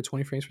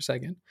 120 frames per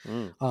second.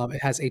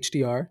 It has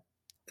HDR.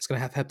 It's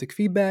going to have haptic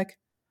feedback.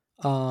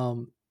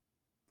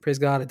 Praise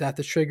God,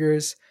 adaptive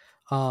triggers.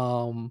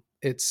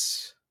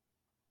 It's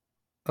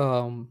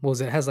what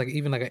was it? It has like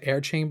even like an air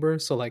chamber,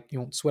 so like you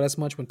won't sweat as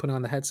much when putting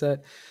on the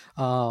headset.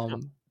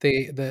 The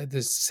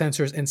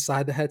sensors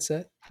inside the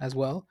headset as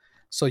well,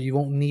 so you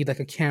won't need like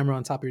a camera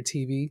on top of your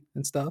TV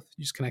and stuff.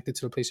 You just connect it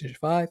to the PlayStation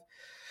 5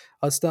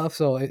 stuff.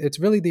 So it's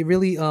really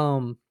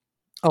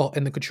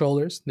and the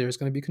controllers. There's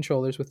going to be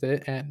controllers with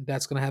it, and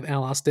that's going to have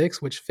analog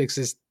sticks, which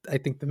fixes, I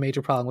think, the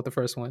major problem with the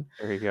first one.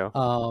 There you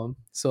go.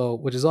 So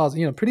which is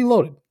also pretty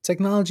loaded.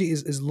 Technology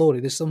is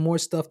loaded. There's some more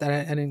stuff that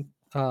I didn't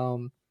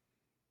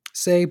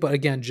say, but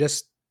again,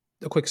 just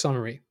a quick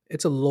summary.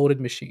 It's a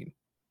loaded machine,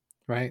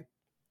 right?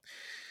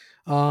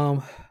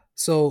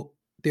 So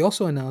they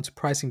also announced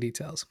pricing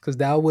details because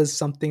that was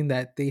something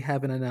that they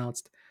haven't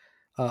announced.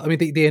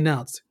 They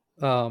announced.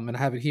 And I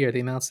have it here. They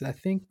announced it, I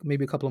think,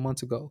 maybe a couple of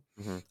months ago.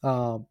 I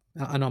know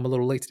I'm a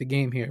little late to the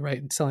game here,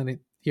 right? Selling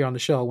it here on the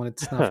show when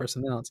it's not first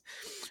announced.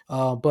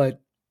 But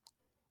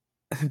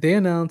they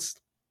announced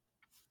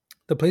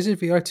the PlayStation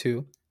VR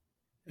 2.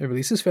 It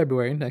releases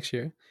February next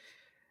year.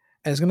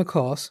 And it's going to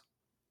cost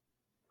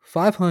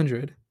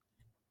 $550,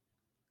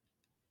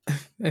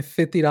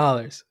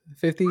 $50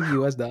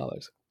 US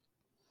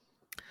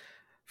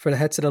for the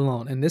headset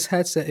alone. And this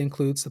headset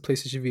includes the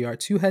PlayStation VR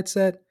 2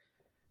 headset,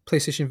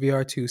 PlayStation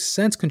VR 2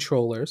 Sense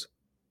controllers,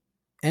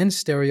 and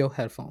stereo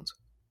headphones.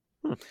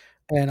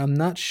 And I'm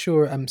not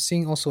sure. I'm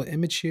seeing also an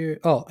image here.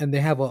 Oh, and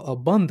they have a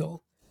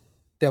bundle.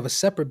 They have a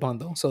separate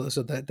bundle. So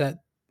that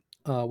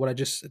what I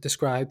just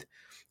described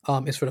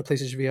is for the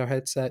PlayStation VR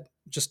headset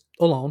just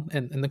alone,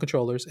 and the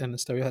controllers and the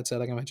stereo headset,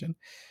 like I mentioned.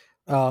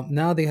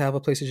 Now they have a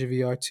PlayStation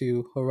VR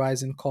 2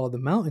 Horizon Call of the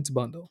Mountains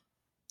bundle.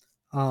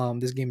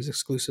 This game is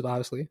exclusive,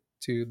 obviously,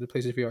 to the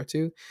PlayStation VR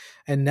 2,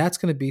 and that's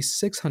going to be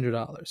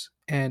 $600,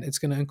 and it's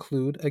going to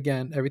include,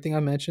 again, everything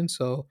I mentioned.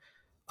 So,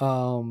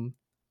 a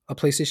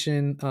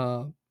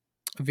PlayStation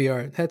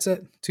VR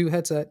headset, 2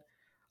 headset,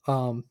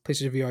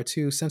 PlayStation VR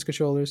 2 Sense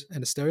controllers,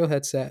 and a stereo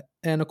headset,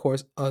 and of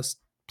course, a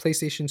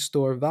PlayStation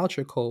Store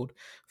voucher code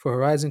for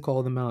Horizon Call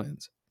of the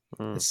Mountains.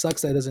 It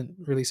sucks that it doesn't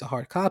release a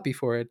hard copy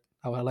for it.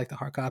 I would like the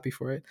hard copy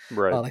for it,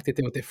 right? Like they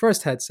did with their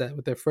first headset.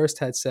 With their first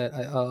headset,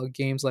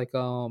 games like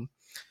was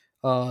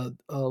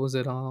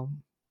it oh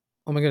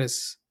my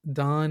goodness,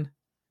 Dawn.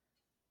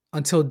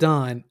 Until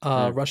Dawn,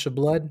 Mm. Rush of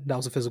Blood, that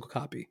was a physical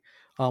copy.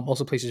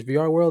 Also, PlayStation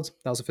VR Worlds,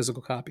 that was a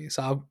physical copy.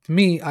 So to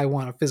me, I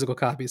want a physical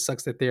copy. It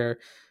sucks that they're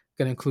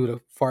going to include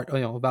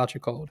a voucher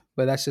code,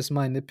 but that's just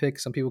my nitpick.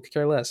 Some people could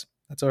care less.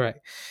 That's all right.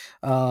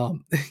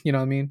 You know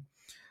what I mean?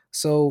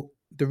 So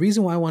the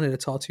reason why I wanted to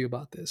talk to you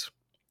about this,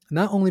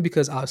 not only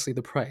because obviously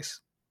the price,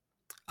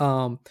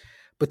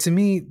 but to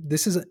me,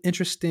 this is an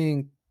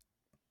interesting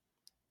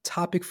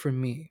topic for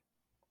me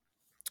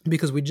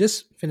because we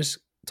just finished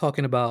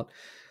talking about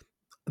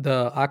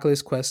the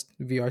Oculus Quest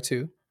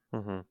VR2.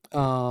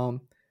 Mm-hmm.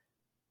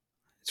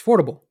 It's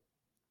affordable.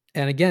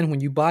 And again, when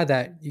you buy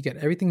that, you get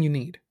everything you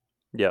need.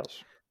 Yes.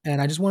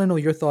 And I just want to know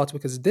your thoughts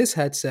because this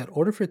headset, in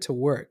order for it to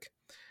work,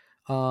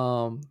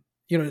 I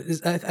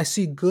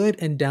see good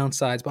and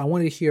downsides, but I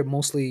wanted to hear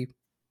mostly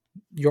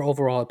your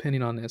overall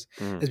opinion on this.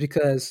 Mm. Is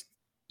because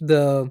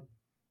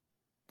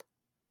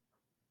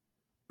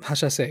how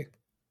should I say?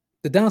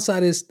 The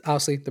downside is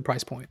obviously the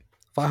price point.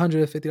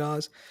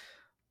 $550.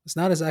 It's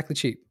not exactly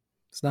cheap.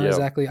 It's not Yep.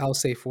 exactly, I would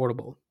say,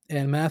 affordable.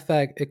 And matter of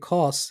fact, it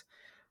costs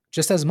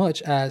just as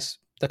much as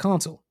the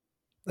console.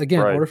 Again,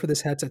 in Right. order for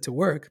this headset to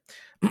work,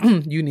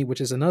 you need,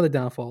 which is another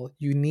downfall,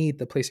 you need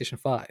the PlayStation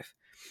 5.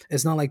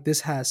 It's not like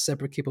this has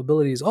separate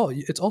capabilities. Oh,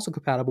 it's also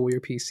compatible with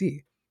your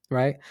PC,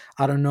 right?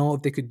 I don't know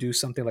if they could do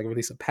something like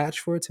release a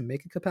patch for it to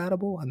make it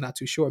compatible. I'm not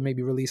too sure.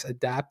 Maybe release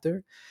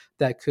adapter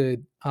that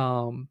could,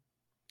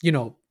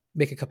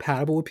 make it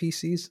compatible with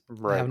PCs. I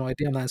have Right. no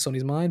idea. I'm not in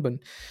Sony's mind, but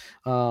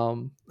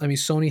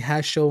Sony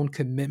has shown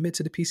commitment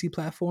to the PC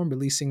platform,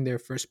 releasing their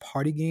first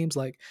party games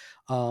like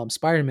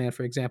Spider-Man,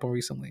 for example,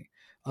 recently.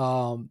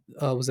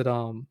 Was it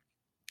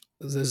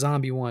the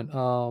zombie one?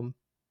 Oh,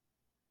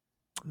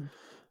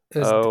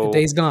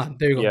 Days Gone.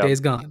 There you go. yeah. Days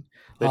Gone.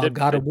 They did.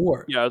 God of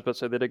War. Yeah, I was about to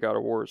say they did God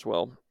of War as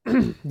well.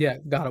 Yeah,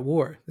 God of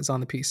War is on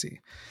the PC.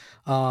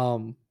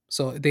 So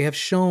they have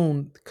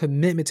shown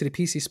commitment to the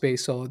PC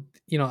space. So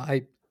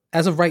I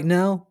as of right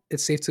now,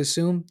 it's safe to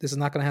assume this is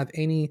not going to have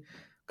any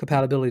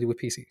compatibility with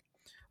PC.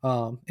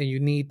 And you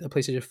need a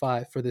PlayStation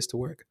 5 for this to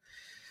work.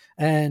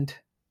 And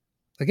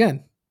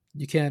again,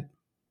 you can't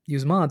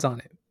use mods on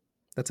it.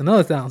 That's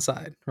another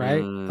downside,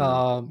 right?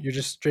 Mm. You're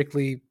just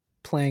strictly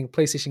playing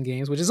PlayStation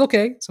games, which is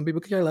okay. Some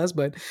people care less,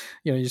 but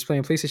you're just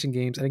playing PlayStation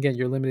games, and again,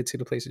 you're limited to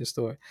the PlayStation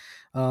Store.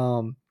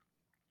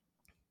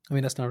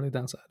 That's not really a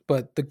downside,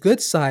 but the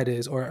good side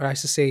is, or I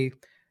should say,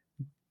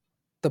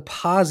 the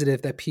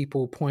positive that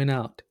people point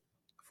out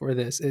for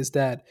this is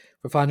that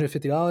for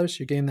 $550,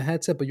 you're getting the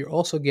headset, but you're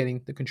also getting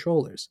the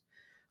controllers.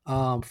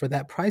 For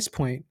that price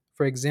point,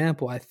 for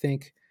example, I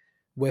think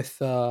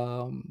with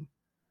I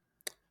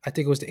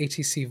think it was the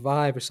HTC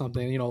Vive or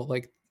something,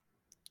 like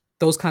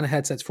those kind of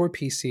headsets for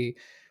PC,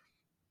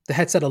 the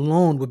headset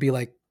alone would be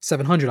like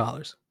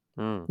 $700,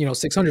 Mm.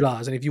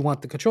 $600. And if you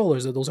want the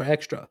controllers, those are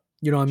extra.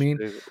 You know what I mean?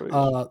 Jesus, please.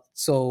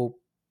 So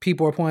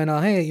people are pointing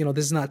out, hey,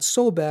 this is not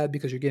so bad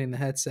because you're getting the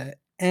headset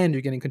and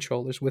you're getting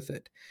controllers with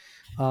it.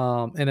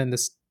 And then the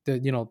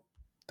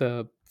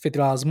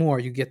 $50 more,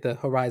 you get the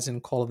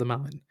Horizon Call of the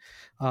Mountain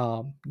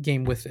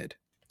game with it.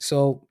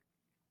 So,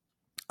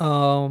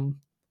 and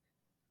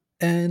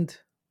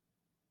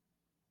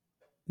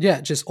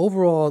yeah, just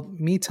overall,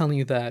 me telling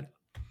you that,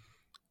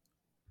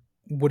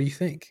 what do you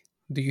think?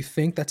 Do you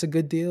think that's a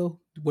good deal?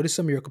 What is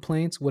some of your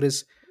complaints? What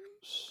is,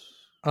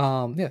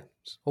 overall,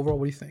 what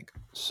do you think?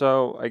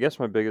 So I guess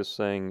my biggest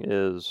thing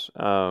is,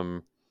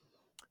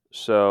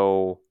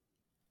 so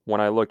when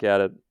I look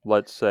at it,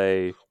 let's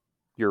say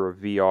you're a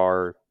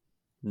VR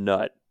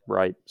nut,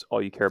 right? It's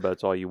all you care about.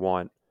 It's all you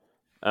want.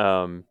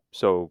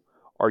 So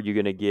are you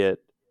going to get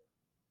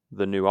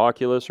the new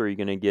Oculus or are you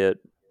going to get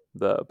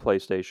the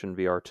PlayStation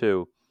VR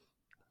 2?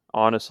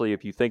 Honestly,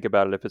 if you think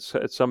about it, if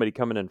it's somebody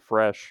coming in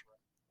fresh,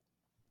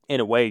 in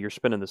a way, you're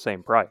spending the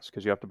same price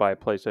because you have to buy a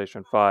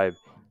PlayStation 5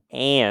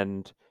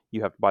 and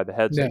you have to buy the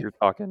headset. Yeah, You're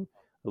talking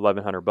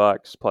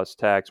 $1,100 plus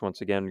tax. Once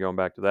again, going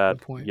back to that.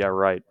 good point. Yeah,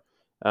 right.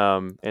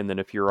 And then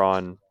if you're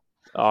on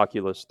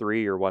Oculus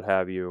 3 or what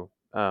have you,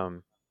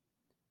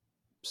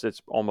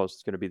 it's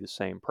almost going to be the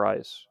same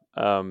price.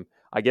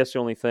 I guess the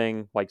only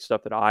thing, like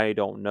stuff that I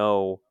don't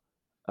know,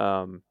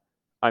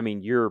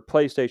 your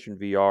PlayStation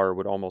VR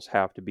would almost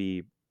have to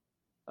be,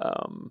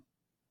 um,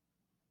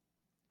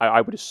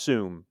 I would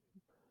assume,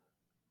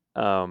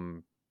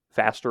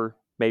 faster,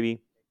 maybe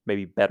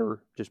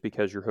better, just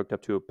because you're hooked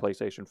up to a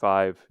PlayStation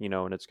 5,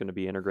 and it's going to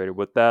be integrated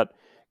with that.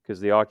 Because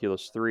the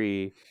Oculus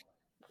 3,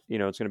 it's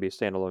going to be a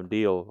standalone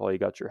deal while you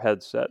got your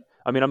headset.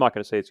 I'm not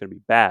going to say it's going to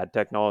be bad.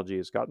 Technology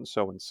has gotten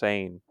so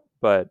insane,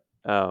 but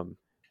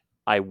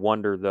I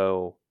wonder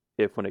though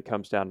if when it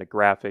comes down to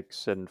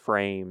graphics and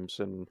frames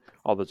and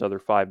all those other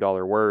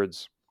 $5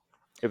 words,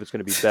 if it's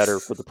going to be better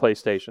for the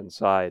PlayStation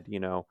side.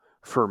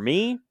 For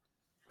me,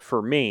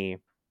 for me,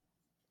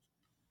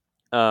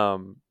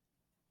 um,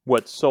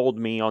 what sold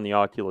me on the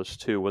Oculus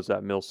 2 was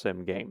that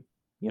Milsim game.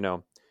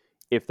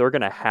 If they're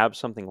going to have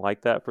something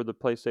like that for the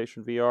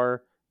PlayStation VR,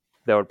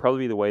 that would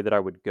probably be the way that I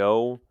would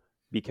go,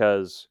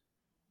 because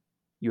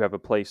you have a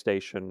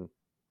PlayStation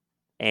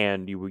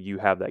and you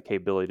have that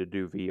capability to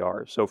do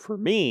VR. So for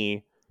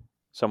me,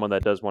 someone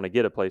that does want to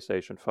get a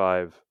PlayStation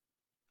 5,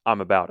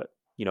 I'm about it.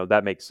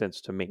 That makes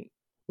sense to me.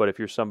 But if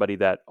you're somebody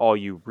that all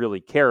you really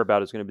care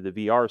about is going to be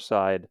the VR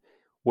side,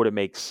 would it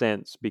make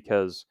sense?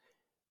 Because,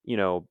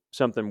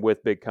 something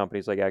with big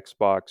companies like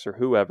Xbox or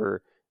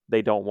whoever,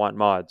 they don't want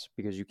mods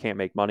because you can't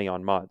make money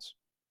on mods.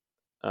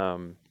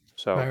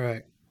 So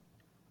Right.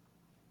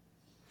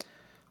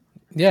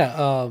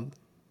 Yeah.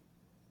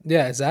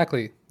 Yeah,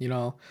 exactly.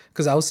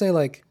 Because I would say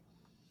like,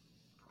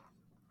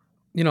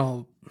 you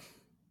know,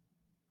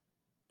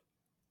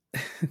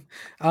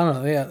 I don't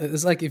know. Yeah,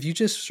 it's like if you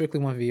just strictly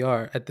want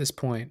VR at this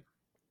point,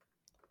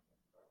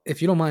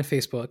 if you don't mind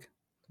Facebook,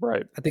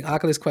 right. I think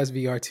Oculus Quest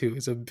VR 2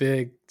 is a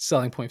big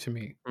selling point for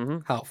me. Hmm.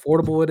 How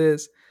affordable it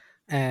is,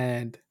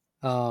 and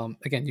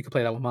again, you can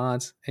play that with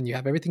mods, and you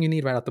have everything you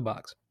need right out the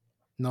box.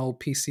 No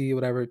PC,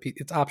 whatever.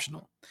 It's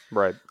optional.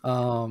 Right.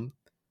 Um,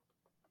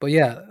 but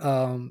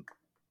yeah,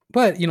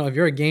 but if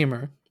you're a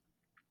gamer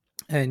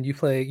and you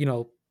play,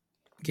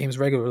 games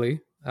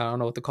regularly, I don't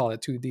know what to call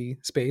it,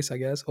 2D space, I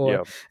guess,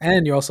 Yeah.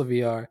 and you're also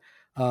VR.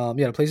 The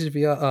PlayStation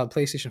VR,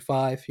 PlayStation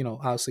 5,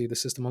 obviously the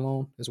system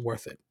alone is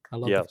worth it. I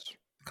love the Yes.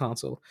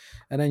 console.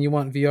 And then you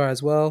want VR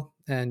as well,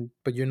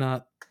 but you're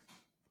not.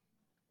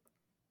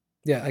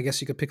 Yeah, I guess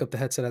you could pick up the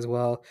headset as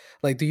well.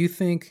 Like, do you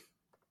think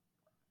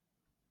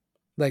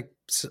like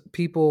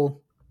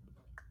people?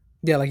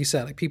 Yeah, like you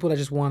said, like people that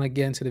just want to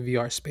get into the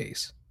VR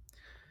space,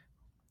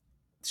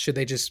 should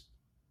they just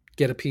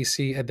get a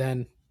PC and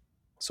then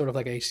sort of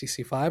like a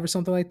HTC 5 or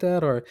something like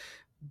that, or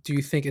do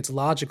you think it's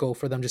logical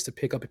for them just to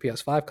pick up a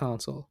PS5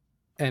 console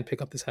and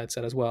pick up this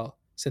headset as well,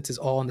 since it's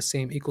all in the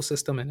same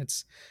ecosystem and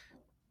it's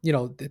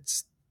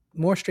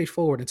more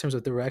straightforward in terms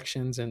of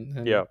directions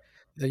and Yeah.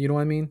 you know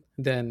what I mean,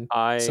 than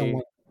I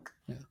someone.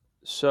 Yeah.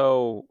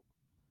 so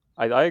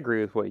I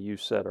agree with what you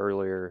said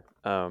earlier,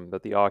 that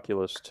the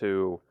Oculus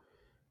 2,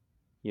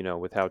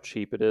 with how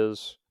cheap it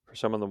is, for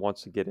someone that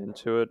wants to get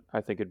into it,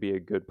 I think it'd be a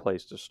good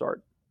place to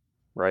start,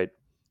 right?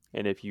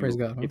 And if Praise you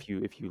God, huh? if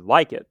you if you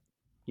like it,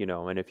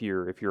 and if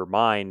your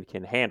mind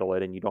can handle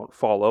it and you don't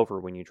fall over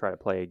when you try to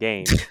play a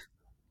game,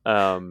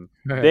 Right.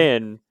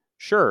 then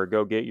sure,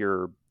 go get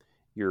your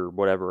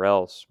whatever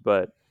else.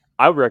 But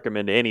I would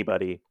recommend to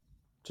anybody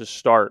to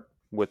start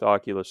with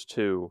Oculus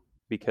 2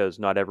 because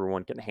not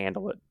everyone can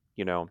handle it,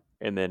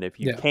 And then if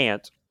you Yeah.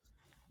 can't,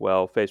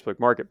 well, Facebook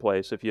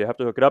Marketplace. If you have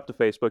to hook it up to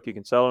Facebook, you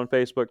can sell it on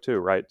Facebook too,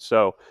 right?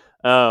 So,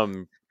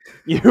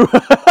 you,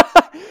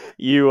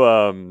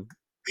 you,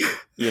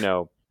 you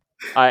know,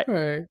 I,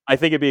 Right. I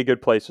think it'd be a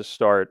good place to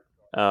start.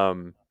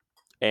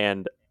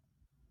 And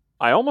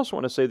I almost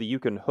want to say that you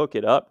can hook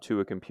it up to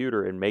a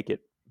computer and make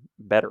it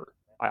better.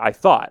 I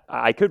thought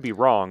I could be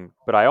wrong,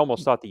 but I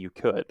almost thought that you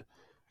could.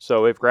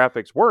 So if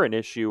graphics were an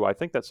issue, I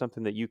think that's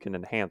something that you can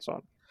enhance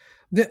on.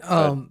 The,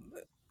 But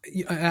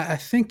I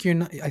think you're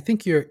not. I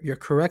think you're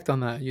correct on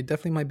that. You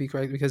definitely might be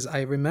correct because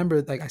I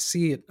remember like I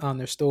see it on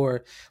their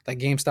store, like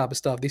GameStop and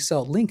stuff. They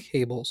sell link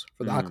cables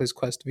for the mm, Oculus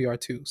Quest VR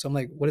 2. So I'm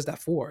like, what is that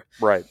for?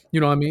 right. You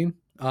know what I mean?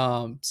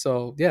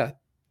 So yeah,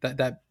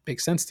 that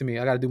makes sense to me.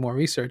 I got to do more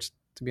research.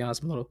 To be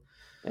honest, I'm a little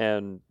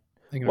And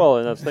ignorant. well,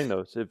 and that's the thing though.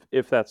 Is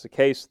if that's the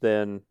case,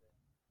 then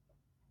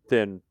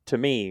to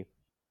me,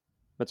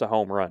 that's a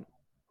home run.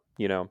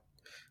 You know,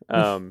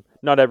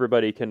 not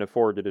everybody can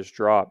afford to just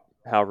drop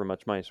however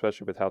much money,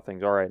 especially with how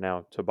things are right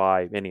now, to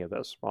buy any of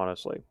this,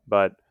 honestly.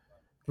 But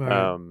Right.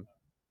 um,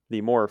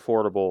 the more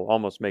affordable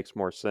almost makes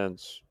more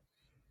sense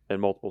in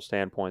multiple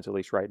standpoints, at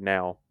least right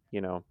now.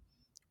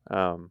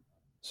 Um,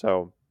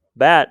 so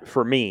that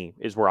for me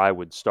is where I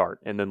would start,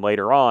 and then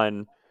later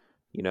on,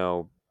 you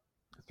know,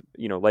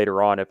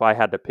 later on, if I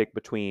had to pick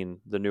between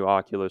the new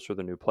Oculus or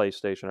the new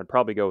PlayStation, I'd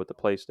probably go with the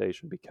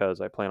PlayStation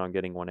because I plan on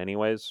getting one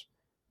anyways.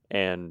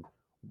 And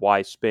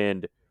why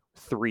spend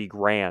 3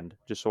 grand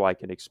just so I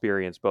can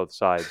experience both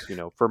sides?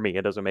 For me,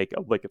 it doesn't make a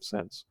lick of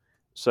sense.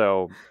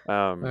 So,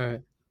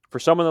 Right. for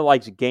someone that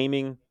likes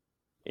gaming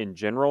in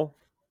general,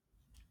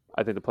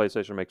 I think the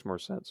PlayStation makes more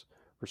sense.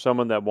 For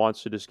someone that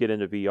wants to just get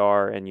into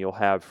VR and you'll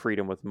have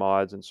freedom with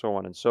mods and so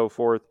on and so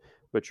forth,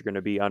 but you're going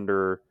to be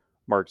under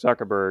Mark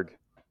Zuckerberg,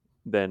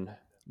 then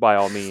by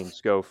all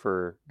means go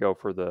for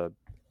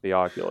the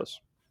Oculus.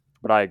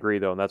 But I agree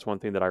though, and that's one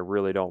thing that I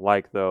really don't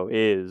like though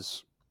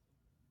is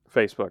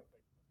Facebook.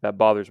 That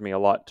bothers me a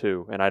lot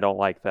too, and I don't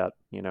like that.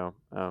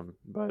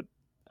 But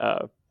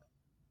uh,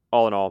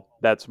 all in all,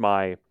 that's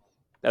my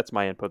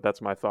input.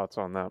 That's my thoughts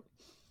on that.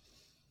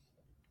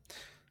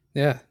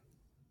 Yeah.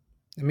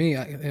 Me,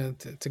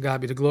 to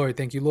God be the glory.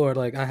 Thank you, Lord.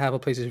 Like I have a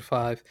PlayStation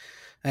 5,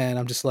 and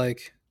I'm just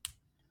like,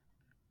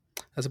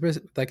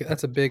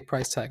 that's a big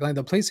price tag. Like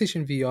the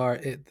PlayStation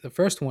VR, the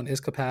first one is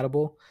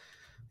compatible.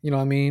 You know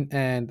what I mean?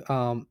 And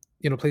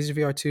PlayStation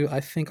VR 2, I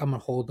think I'm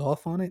gonna hold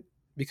off on it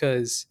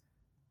because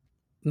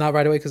not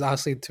right away. Because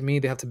honestly, to me,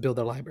 they have to build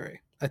their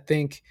library. I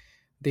think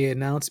they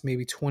announced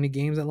maybe 20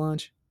 games at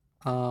launch,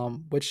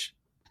 which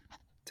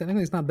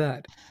technically is not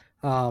bad.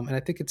 And I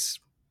think it's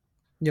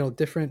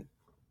different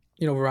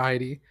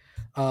variety.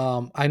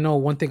 I know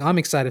one thing I'm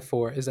excited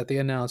for is that they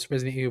announced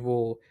Resident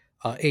Evil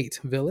 8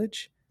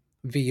 Village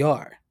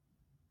VR.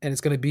 and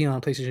it's going to be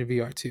on PlayStation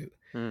VR 2.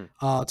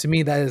 Mm. To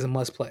me, that is a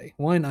must play.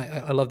 One,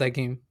 I love that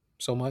game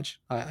so much.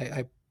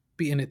 I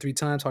beaten it 3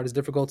 times, hardest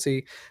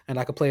difficulty, and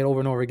I could play it over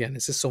and over again.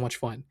 It's just so much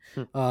fun.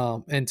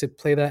 And to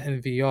play that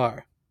in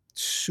VR,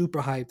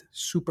 super hyped,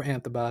 super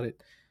amped about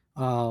it.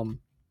 And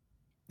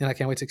I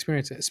can't wait to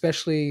experience it,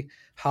 especially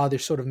how they're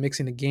sort of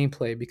mixing the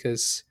gameplay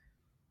because,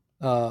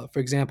 for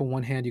example,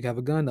 one hand you have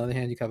a gun, the other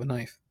hand you have a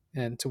knife.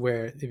 And to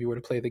where if you were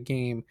to play the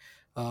game,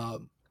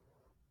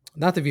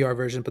 not the VR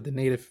version, but the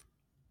native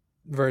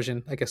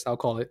version, I guess I'll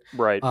call it.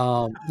 Right.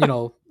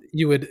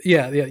 You would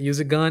use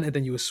a gun and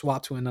then you would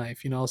swap to a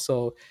knife.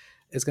 So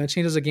it's going to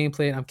change as a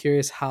gameplay, and I'm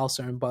curious how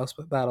certain boss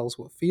battles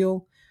will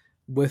feel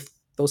with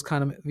those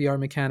kind of VR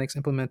mechanics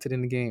implemented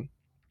in the game.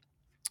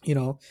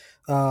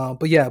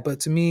 But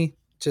to me,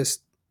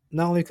 just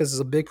not only because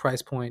it's a big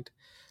price point,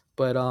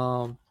 but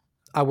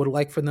I would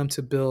like for them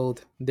to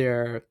build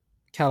their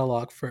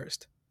catalog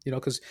first.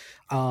 Because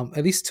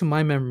at least to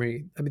my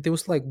memory, I mean, there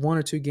was like 1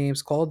 or 2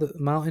 games called The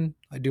Mountain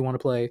I do want to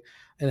play,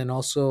 and then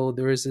also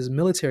there is this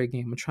military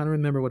game. I'm trying to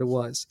remember what it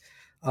was.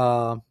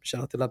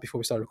 Shout out to that before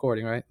we start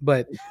recording, right?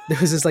 But there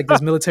was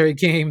this military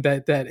game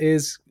that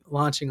is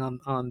launching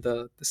on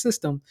the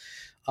system,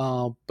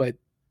 but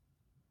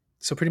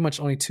so pretty much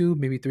only 2,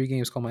 maybe 3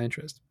 games caught my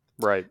interest.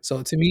 Right.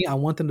 So to me, I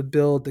want them to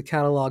build the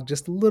catalog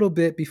just a little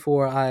bit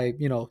before I,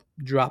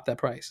 drop that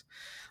price.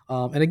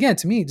 And again,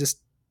 to me, just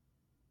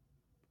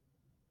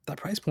that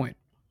price point.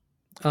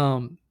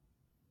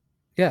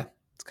 Yeah,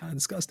 it's kind of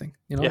disgusting.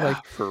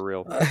 For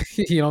real.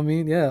 You know what I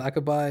mean? Yeah, I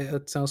could buy a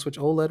Nintendo Switch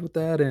OLED with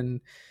that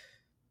and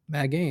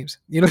mad games.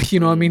 You know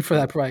what I mean, for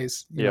that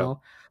price.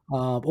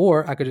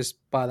 Or I could just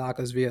buy the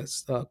Oculus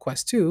Rift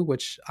Quest 2,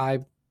 which I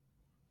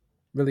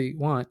really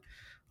want.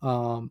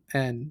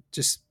 And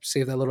just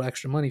save that little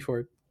extra money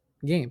for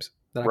games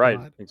that I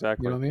can buy.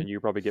 Exactly. You know what I mean? And you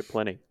probably get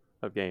plenty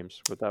of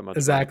games with that much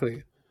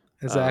Exactly.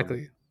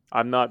 money.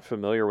 I'm not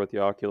familiar with the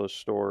Oculus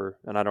store,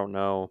 and I don't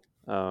know.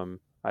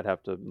 I'd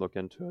have to look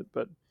into it,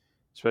 but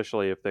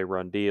especially if they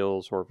run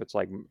deals or if it's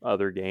like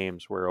other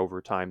games where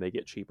over time they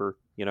get cheaper,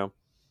 you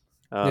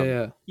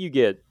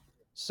get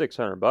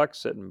 $600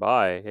 sitting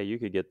by. Hey, you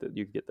could get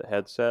the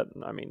headset,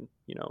 and I mean,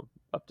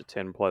 up to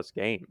 10 plus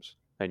games,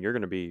 and you're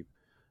going to be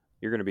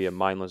a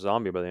mindless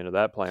zombie by the end of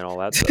that playing all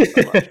that stuff.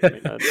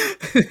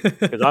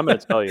 Because I'm going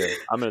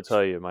to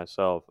tell you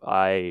myself,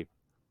 I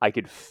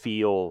could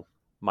feel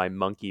my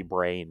monkey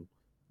brain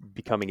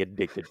becoming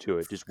addicted to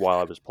it just while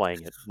I was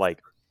playing it.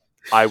 Like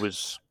I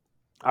was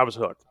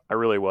hooked. I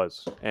really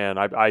was. And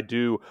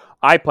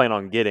I plan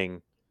on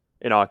getting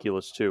an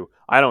Oculus 2.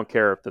 I don't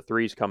care if the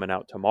 3's coming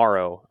out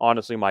tomorrow.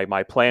 Honestly,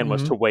 my plan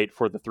was to wait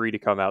for the 3 to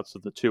come out so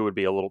the 2 would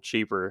be a little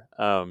cheaper.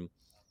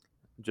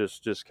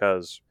 Just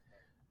because,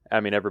 I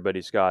mean,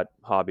 everybody's got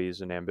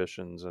hobbies and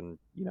ambitions, and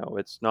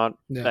it's not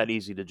that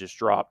easy to just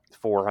drop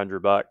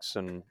 $400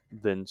 and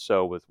then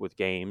with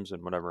games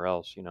and whatever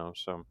else,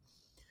 So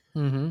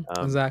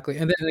exactly,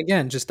 and then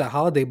again, just that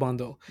holiday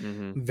bundle,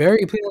 mm-hmm.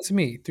 very appealing to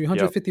me.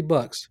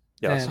 $350,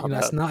 and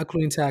that's not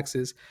including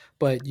taxes.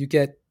 But you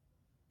get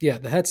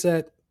the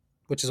headset,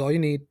 which is all you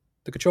need,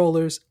 the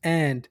controllers,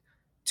 and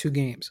 2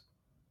 games.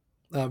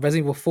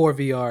 Resident Evil 4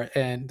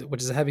 VR,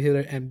 which is a heavy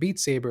hitter, and Beat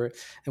Saber.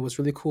 And what's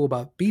really cool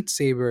about Beat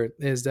Saber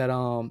is that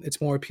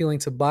it's more appealing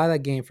to buy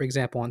that game, for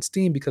example, on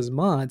Steam, because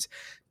mods,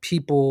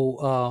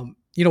 people,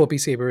 you know what Beat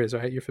Saber is,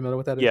 right? You're familiar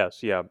with that?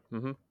 Yes, yeah.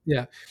 Mm-hmm.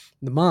 Yeah.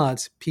 The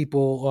mods,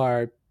 people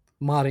are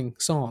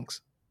modding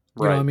songs.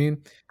 You know what I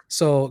mean?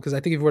 So, because I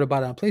think if you were to buy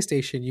it on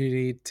PlayStation, you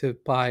need to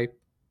buy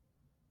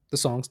the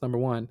songs, number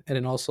one, and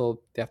then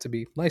also they have to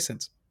be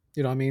licensed.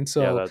 You know what I mean?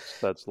 So yeah,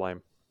 that's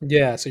lame.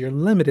 Yeah, so you're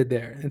limited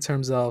there in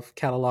terms of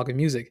catalog and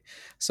music.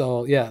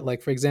 So yeah,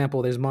 like for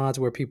example, there's mods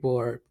where people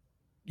are,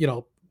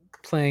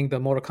 playing the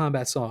Mortal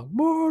Kombat song,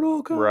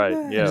 Mortal Kombat,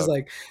 right? Yeah, just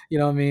like you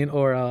know what I mean,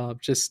 or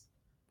just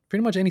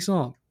pretty much any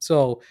song.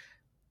 So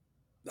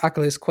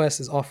Oculus Quest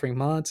is offering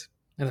mods,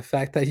 and the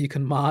fact that you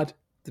can mod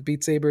the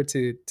Beat Saber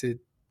to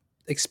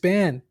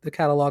expand the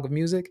catalog of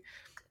music,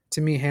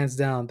 to me, hands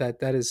down,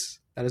 that is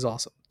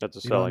awesome. That's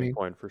a selling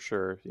point for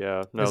sure.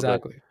 Yeah, no,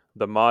 exactly.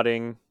 The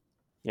modding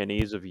and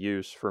ease of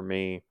use for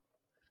me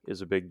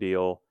is a big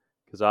deal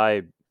because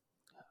I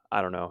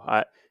don't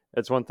know.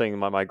 It's one thing.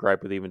 My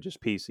gripe with even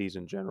just PCs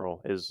in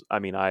general is, I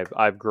mean,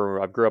 I've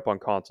grew up on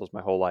consoles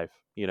my whole life.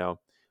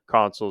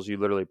 Consoles, you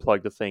literally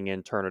plug the thing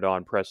in, turn it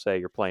on, press A,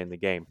 you're playing the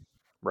game,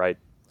 right?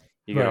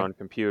 You get on a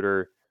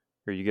computer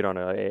or you get on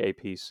a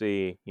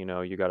PC, you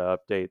got to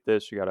update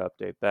this, you got to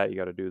update that, you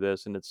got to do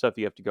this, and it's stuff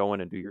you have to go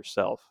in and do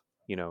yourself.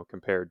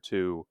 Compared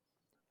to,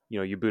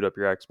 you boot up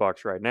your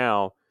Xbox right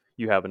now.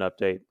 You have an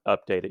update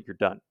it, you're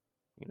done.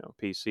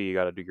 PC, you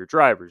got to do your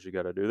drivers, you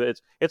got to do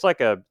this. It's like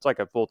a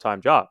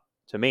full-time job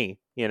to me,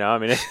 I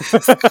mean,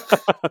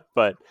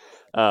 but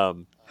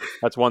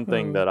that's one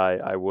thing that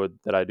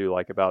I do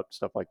like about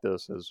stuff like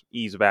this is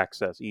ease of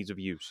access, ease of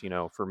use.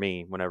 For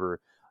me, whenever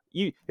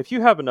if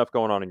you have enough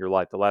going on in your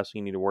life, the last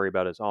thing you need to worry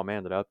about is, oh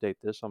man, did I update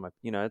this on my,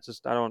 it's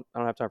just, I don't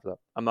have time for that.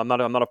 I'm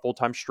not a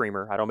full-time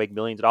streamer. I don't make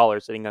millions of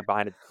dollars sitting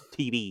behind a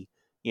TV,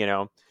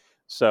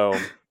 so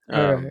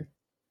All right.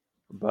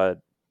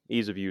 But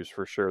ease of use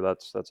for sure.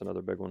 That's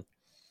another big one.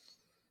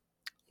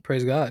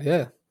 Praise God.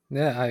 Yeah.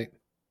 Yeah, I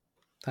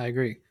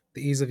agree.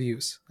 The ease of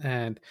use.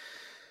 And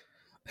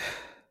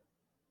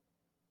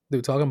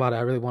dude, talking about it,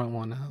 I really want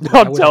one now. Like, I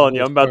I'm wish I telling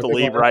you, could I'm about afford to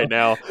this leave one, right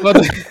now.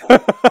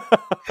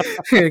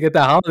 Get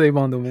that holiday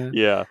bundle, man.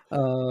 Yeah.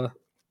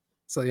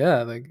 So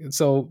yeah,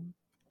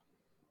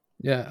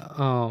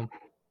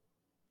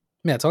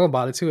 man, talking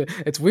about it too.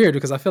 It's weird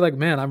because I feel like,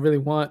 man, I really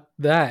want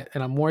that,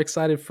 and I'm more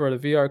excited for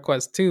the VR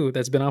Quest 2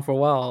 that's been out for a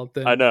while I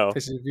than know.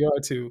 PlayStation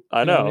VR 2. I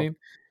You know what I know. mean?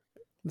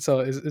 So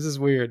it's just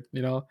weird,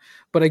 you know.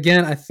 But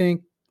again, I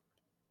think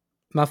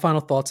my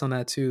final thoughts on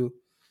that too.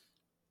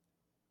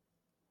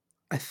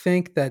 I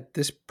think that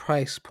this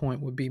price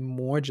point would be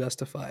more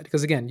justified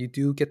because again, you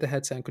do get the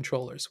headset and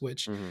controllers,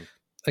 which Hmm.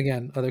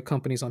 again, other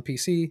companies on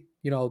PC,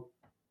 you know,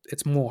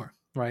 it's more,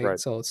 right? Right.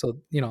 So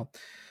you know,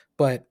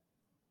 but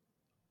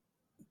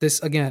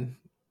this again,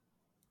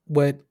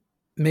 what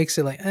makes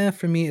it like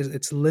for me is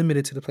it's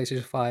limited to the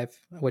PlayStation 5,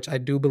 which I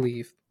do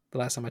believe the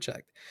last time I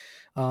checked.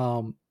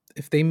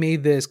 If they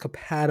made this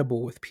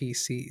compatible with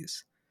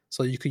PCs,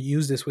 so you could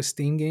use this with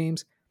Steam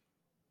games,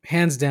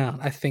 hands down,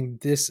 I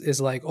think this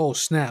is like, oh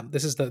snap,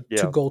 this is the to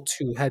Yeah. go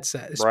to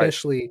headset. Right.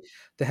 Especially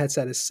the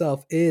headset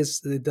itself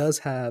it does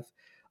have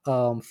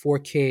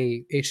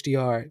 4K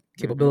HDR Hmm.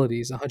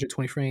 capabilities,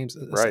 120 frames.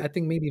 Right. I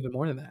think maybe even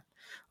more than that,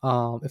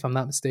 if I'm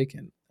not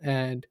mistaken.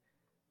 And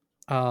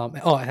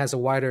it has a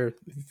wider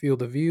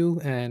field of view,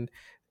 and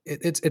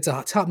it's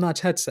a top notch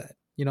headset.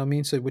 You know what I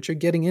mean? So what you're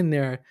getting in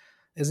there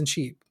isn't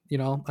cheap. You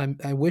know,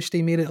 I wish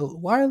they made it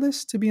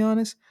wireless, to be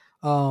honest.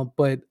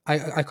 But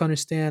I can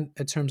understand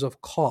in terms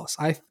of cost.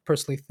 I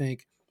personally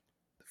think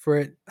for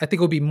it, I think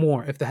it would be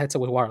more if the headset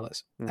was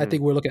wireless. I Hmm.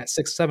 think we're looking at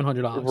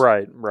 $600-700.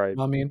 Right. You Right.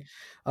 know what I mean?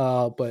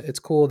 But it's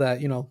cool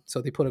that, you know,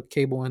 so they put a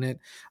cable in it.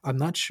 I'm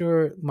not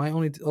sure. My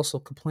only also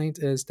complaint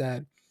is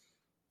that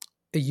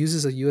it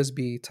uses a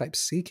USB Type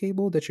C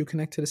cable that you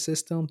connect to the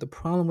system. The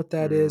problem with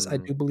that is I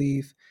Mm, do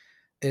believe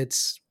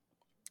it's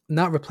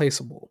not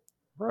replaceable.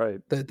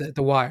 right. The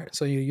wire.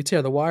 So you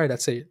tear the wire,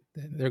 that's it.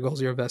 There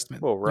goes your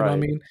investment. Well, You know what I right.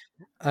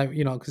 mean?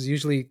 You know, because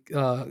usually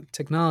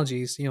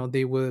technologies, you know,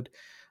 they would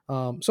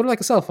sort of like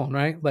a cell phone,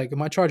 right? Like if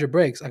my charger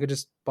breaks, I could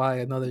just buy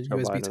another Go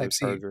buy USB another Type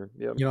C. charger.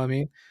 Yep. You know what I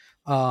mean?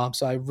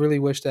 So I really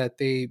wish that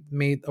they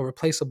made a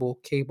replaceable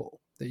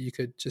cable that you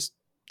could just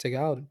take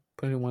out and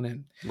put a new one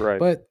in. Right.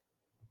 But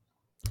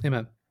hey,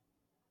 man,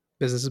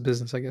 business is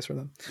business, I guess, for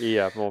them.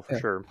 Yeah. Well, for Yeah.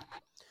 sure.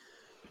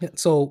 Yeah.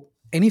 So,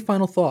 any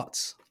final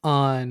thoughts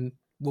on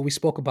what we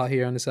spoke about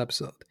here on this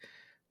episode?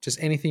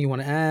 Just anything you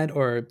want to add,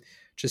 or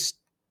just,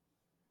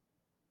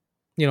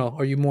 you know,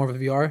 are you more of a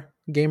VR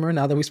gamer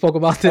now that we spoke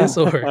about this,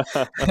 or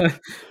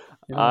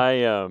you know?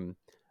 I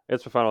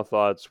guess my final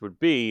thoughts would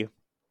be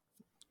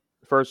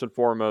first and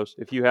foremost,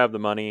 if you have the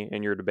money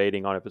and you're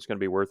debating on if it's going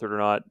to be worth it or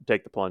not,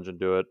 take the plunge and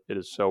do it. It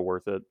is so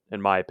worth it,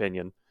 in my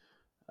opinion.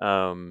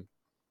 Um,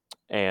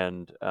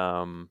 and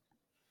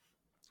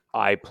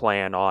I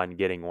plan on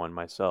getting one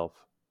myself.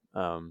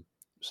 Um,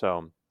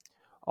 so,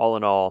 all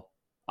in all,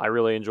 I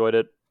really enjoyed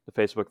it. The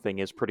Facebook thing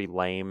is pretty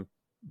lame,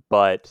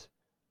 but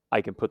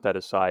I can put that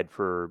aside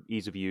for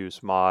ease of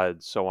use,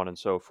 mods, so on and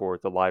so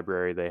forth. The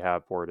library they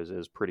have for it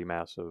is pretty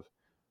massive.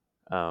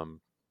 Um,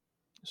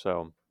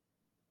 so,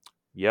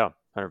 yeah,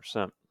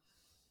 100%.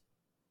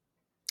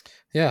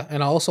 Yeah,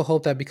 and I also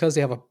hope that because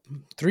they have a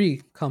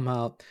 3 come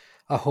out,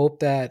 I hope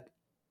that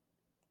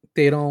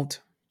they don't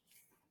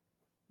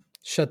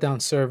shut down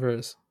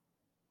servers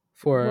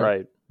for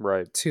Right,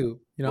 right, 2.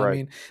 You know what I right.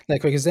 mean?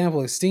 Like for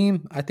example,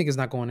 Steam, I think is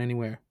not going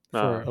anywhere for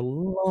Uh, a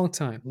long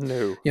time. no.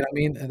 You know what I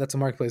mean? And that's a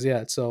marketplace,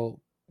 yeah.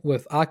 So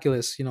with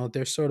Oculus, you know,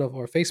 they're sort of,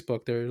 or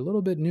Facebook, they're a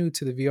little bit new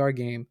to the VR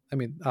game. I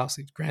mean,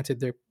 obviously, granted,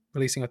 they're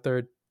releasing a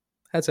third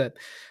headset,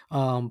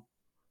 um,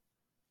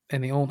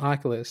 and they own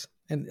Oculus,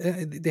 and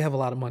they have a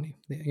lot of money,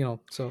 you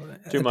know. So Too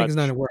I think it's nothing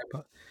much. to worry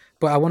about.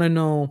 But I want to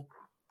know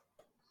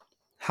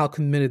how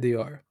committed they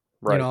are.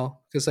 You Right. know,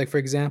 because like for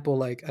example,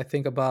 like I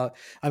think about,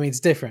 I mean, it's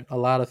different. A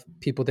lot of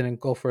people didn't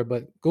go for it,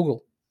 but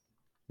Google,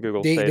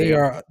 Google they Stadia.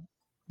 are,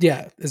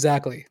 yeah,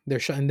 exactly. They're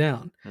shutting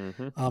down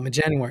Mm-hmm. in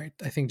January.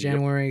 I think Yep.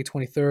 January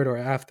 23rd or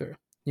after.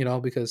 You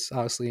know, because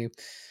obviously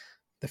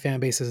the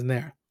fan base isn't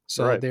there,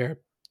 so Right. they're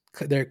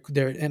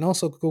and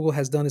also Google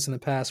has done this in the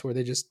past where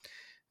they just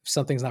if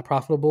something's not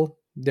profitable,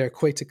 they're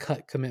quick to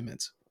cut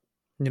commitments.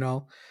 You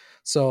know,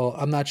 so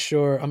I'm not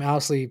sure. I mean,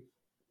 obviously,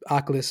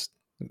 Oculus,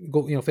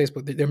 go, you know,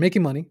 Facebook, they're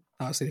making money.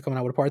 Obviously, they're coming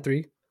out with a part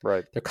 3.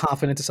 Right. They're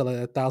confident to sell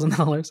it at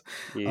 $1,000.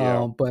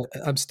 Yeah.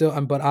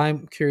 But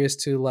I'm curious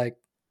to like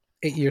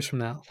 8 years from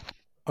now,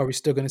 are we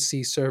still going to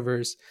see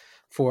servers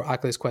for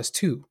Oculus Quest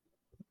 2,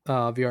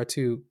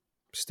 VR2,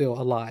 still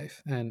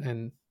alive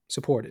and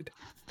supported?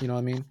 You know what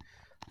I mean?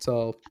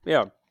 So,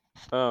 Yeah.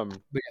 Um,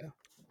 but yeah,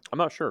 I'm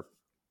not sure.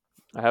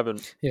 I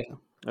haven't. yeah,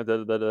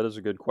 That is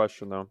a good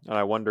question though, and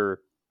I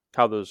wonder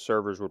how those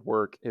servers would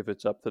work if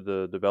it's up to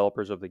the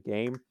developers of the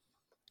game,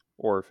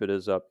 or if it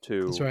is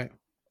that's right.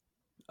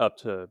 up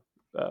to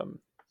um,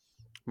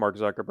 Mark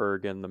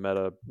Zuckerberg and the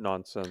Meta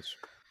nonsense.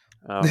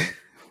 Um,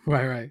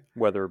 Right.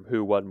 whether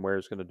who, what, and where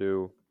is going to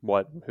do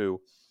what and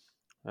who.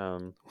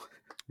 And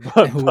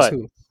who was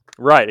who?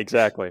 Right,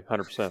 exactly,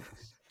 100%.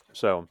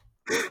 So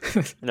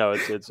no,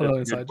 it's a Hello, good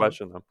inside joke.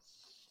 question though.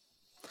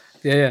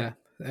 Yeah.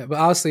 But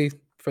obviously,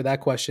 for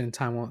that question,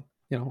 time won't.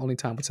 Only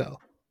time will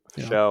tell.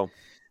 Show.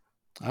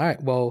 All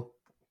right. Well,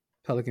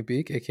 Pelican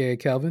Beak, aka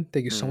Kelvin,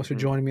 thank you so much for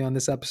joining me on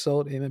this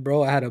episode. Amen,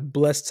 bro. I had a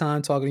blessed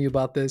time talking to you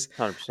about this.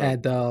 100%.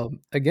 And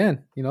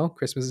again,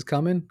 Christmas is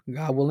coming,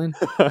 God willing.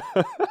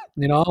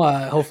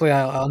 Hopefully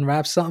I'll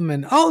unwrap something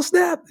and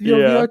snap,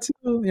 VR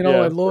too.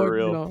 And Lord, for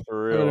real. I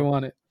really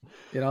want it.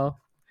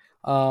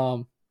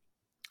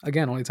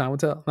 Again, only time will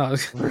tell. No,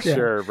 For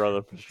sure,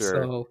 brother. For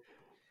sure. So,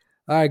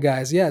 all right,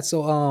 guys. Yeah.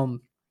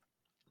 So,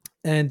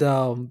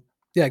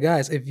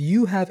 guys, if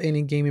you have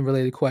any gaming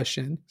related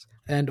questions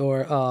and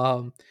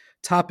or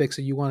topics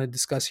that you want to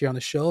discuss here on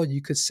the show,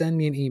 you could send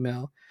me an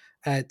email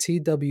at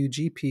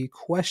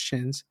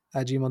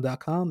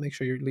twgpquestions@gmail.com. Make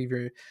sure you leave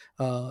your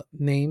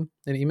name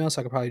and email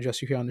so I can probably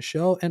address you here on the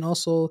show. And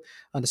also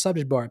on the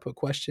subject bar, put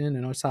question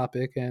and our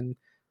topic, and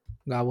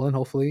God willing,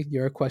 hopefully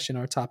your question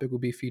or topic will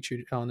be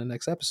featured on the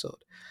next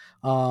episode.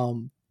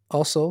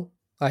 Also,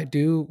 I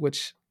do,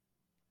 which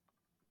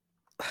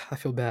I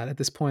feel bad at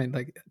this point.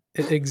 Like,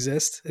 it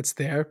exists, it's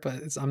there,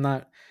 but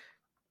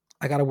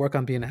I got to work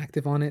on being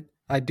active on it.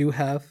 I do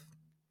have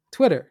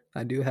Twitter.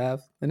 I do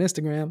have an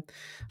Instagram.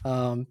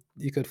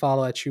 You could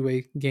follow at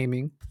True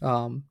Gaming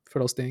for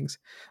those things.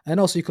 And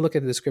also you can look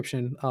at the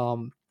description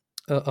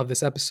of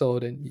this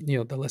episode, and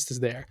the list is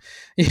there.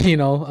 You can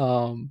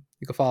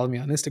follow me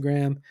on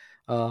Instagram,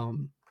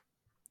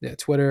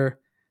 Twitter,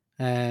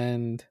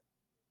 and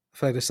I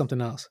feel like there's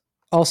something else.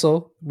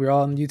 Also, we're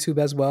all on YouTube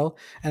as well.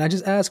 And I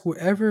just ask,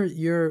 wherever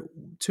you're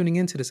tuning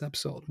into this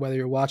episode, whether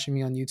you're watching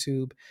me on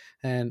YouTube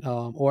and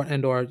or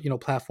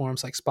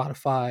platforms like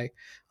Spotify,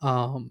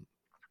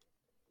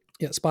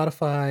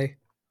 Spotify,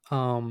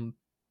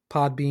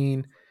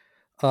 Podbean,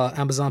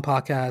 Amazon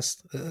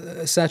Podcast,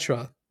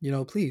 etc.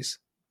 Please,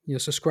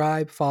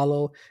 subscribe,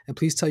 follow, and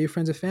please tell your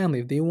friends and family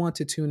if they want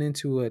to tune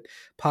into a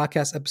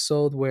podcast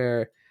episode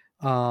where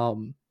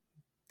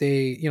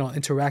they,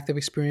 interactive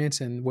experience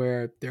and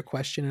where their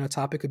question and a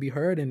topic could be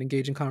heard and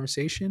engage in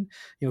conversation,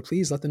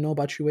 please let them know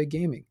about True Way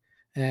Gaming.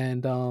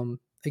 And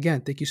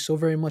again, thank you so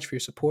very much for your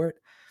support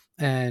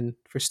and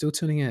for still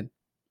tuning in.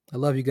 I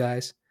love you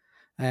guys.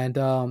 And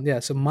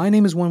so my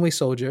name is One Way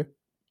Soldier,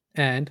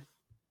 and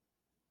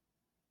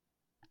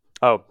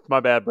oh, my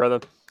bad, brother.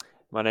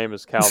 My name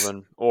is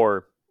Calvin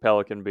or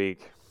Pelican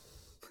Beak.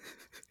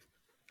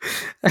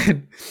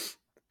 And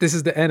this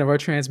is the end of our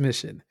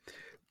transmission.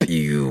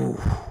 Pew.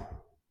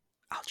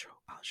 Outro.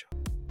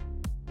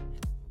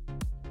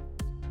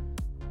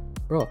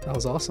 Bro, that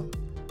was awesome.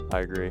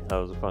 I agree. That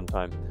was a fun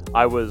time.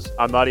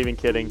 I'm not even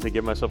kidding. To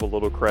give myself a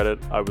little credit,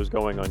 I was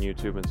going on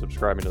YouTube and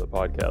subscribing to the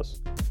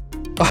podcast.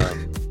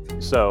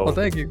 So well,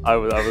 thank you. I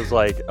was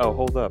like, oh,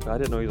 hold up. I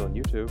didn't know he was on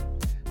YouTube.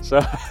 So,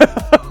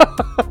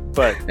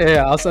 but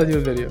yeah, I'll send you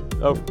a video.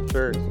 Oh,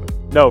 sure.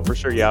 No, for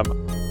sure. Yeah.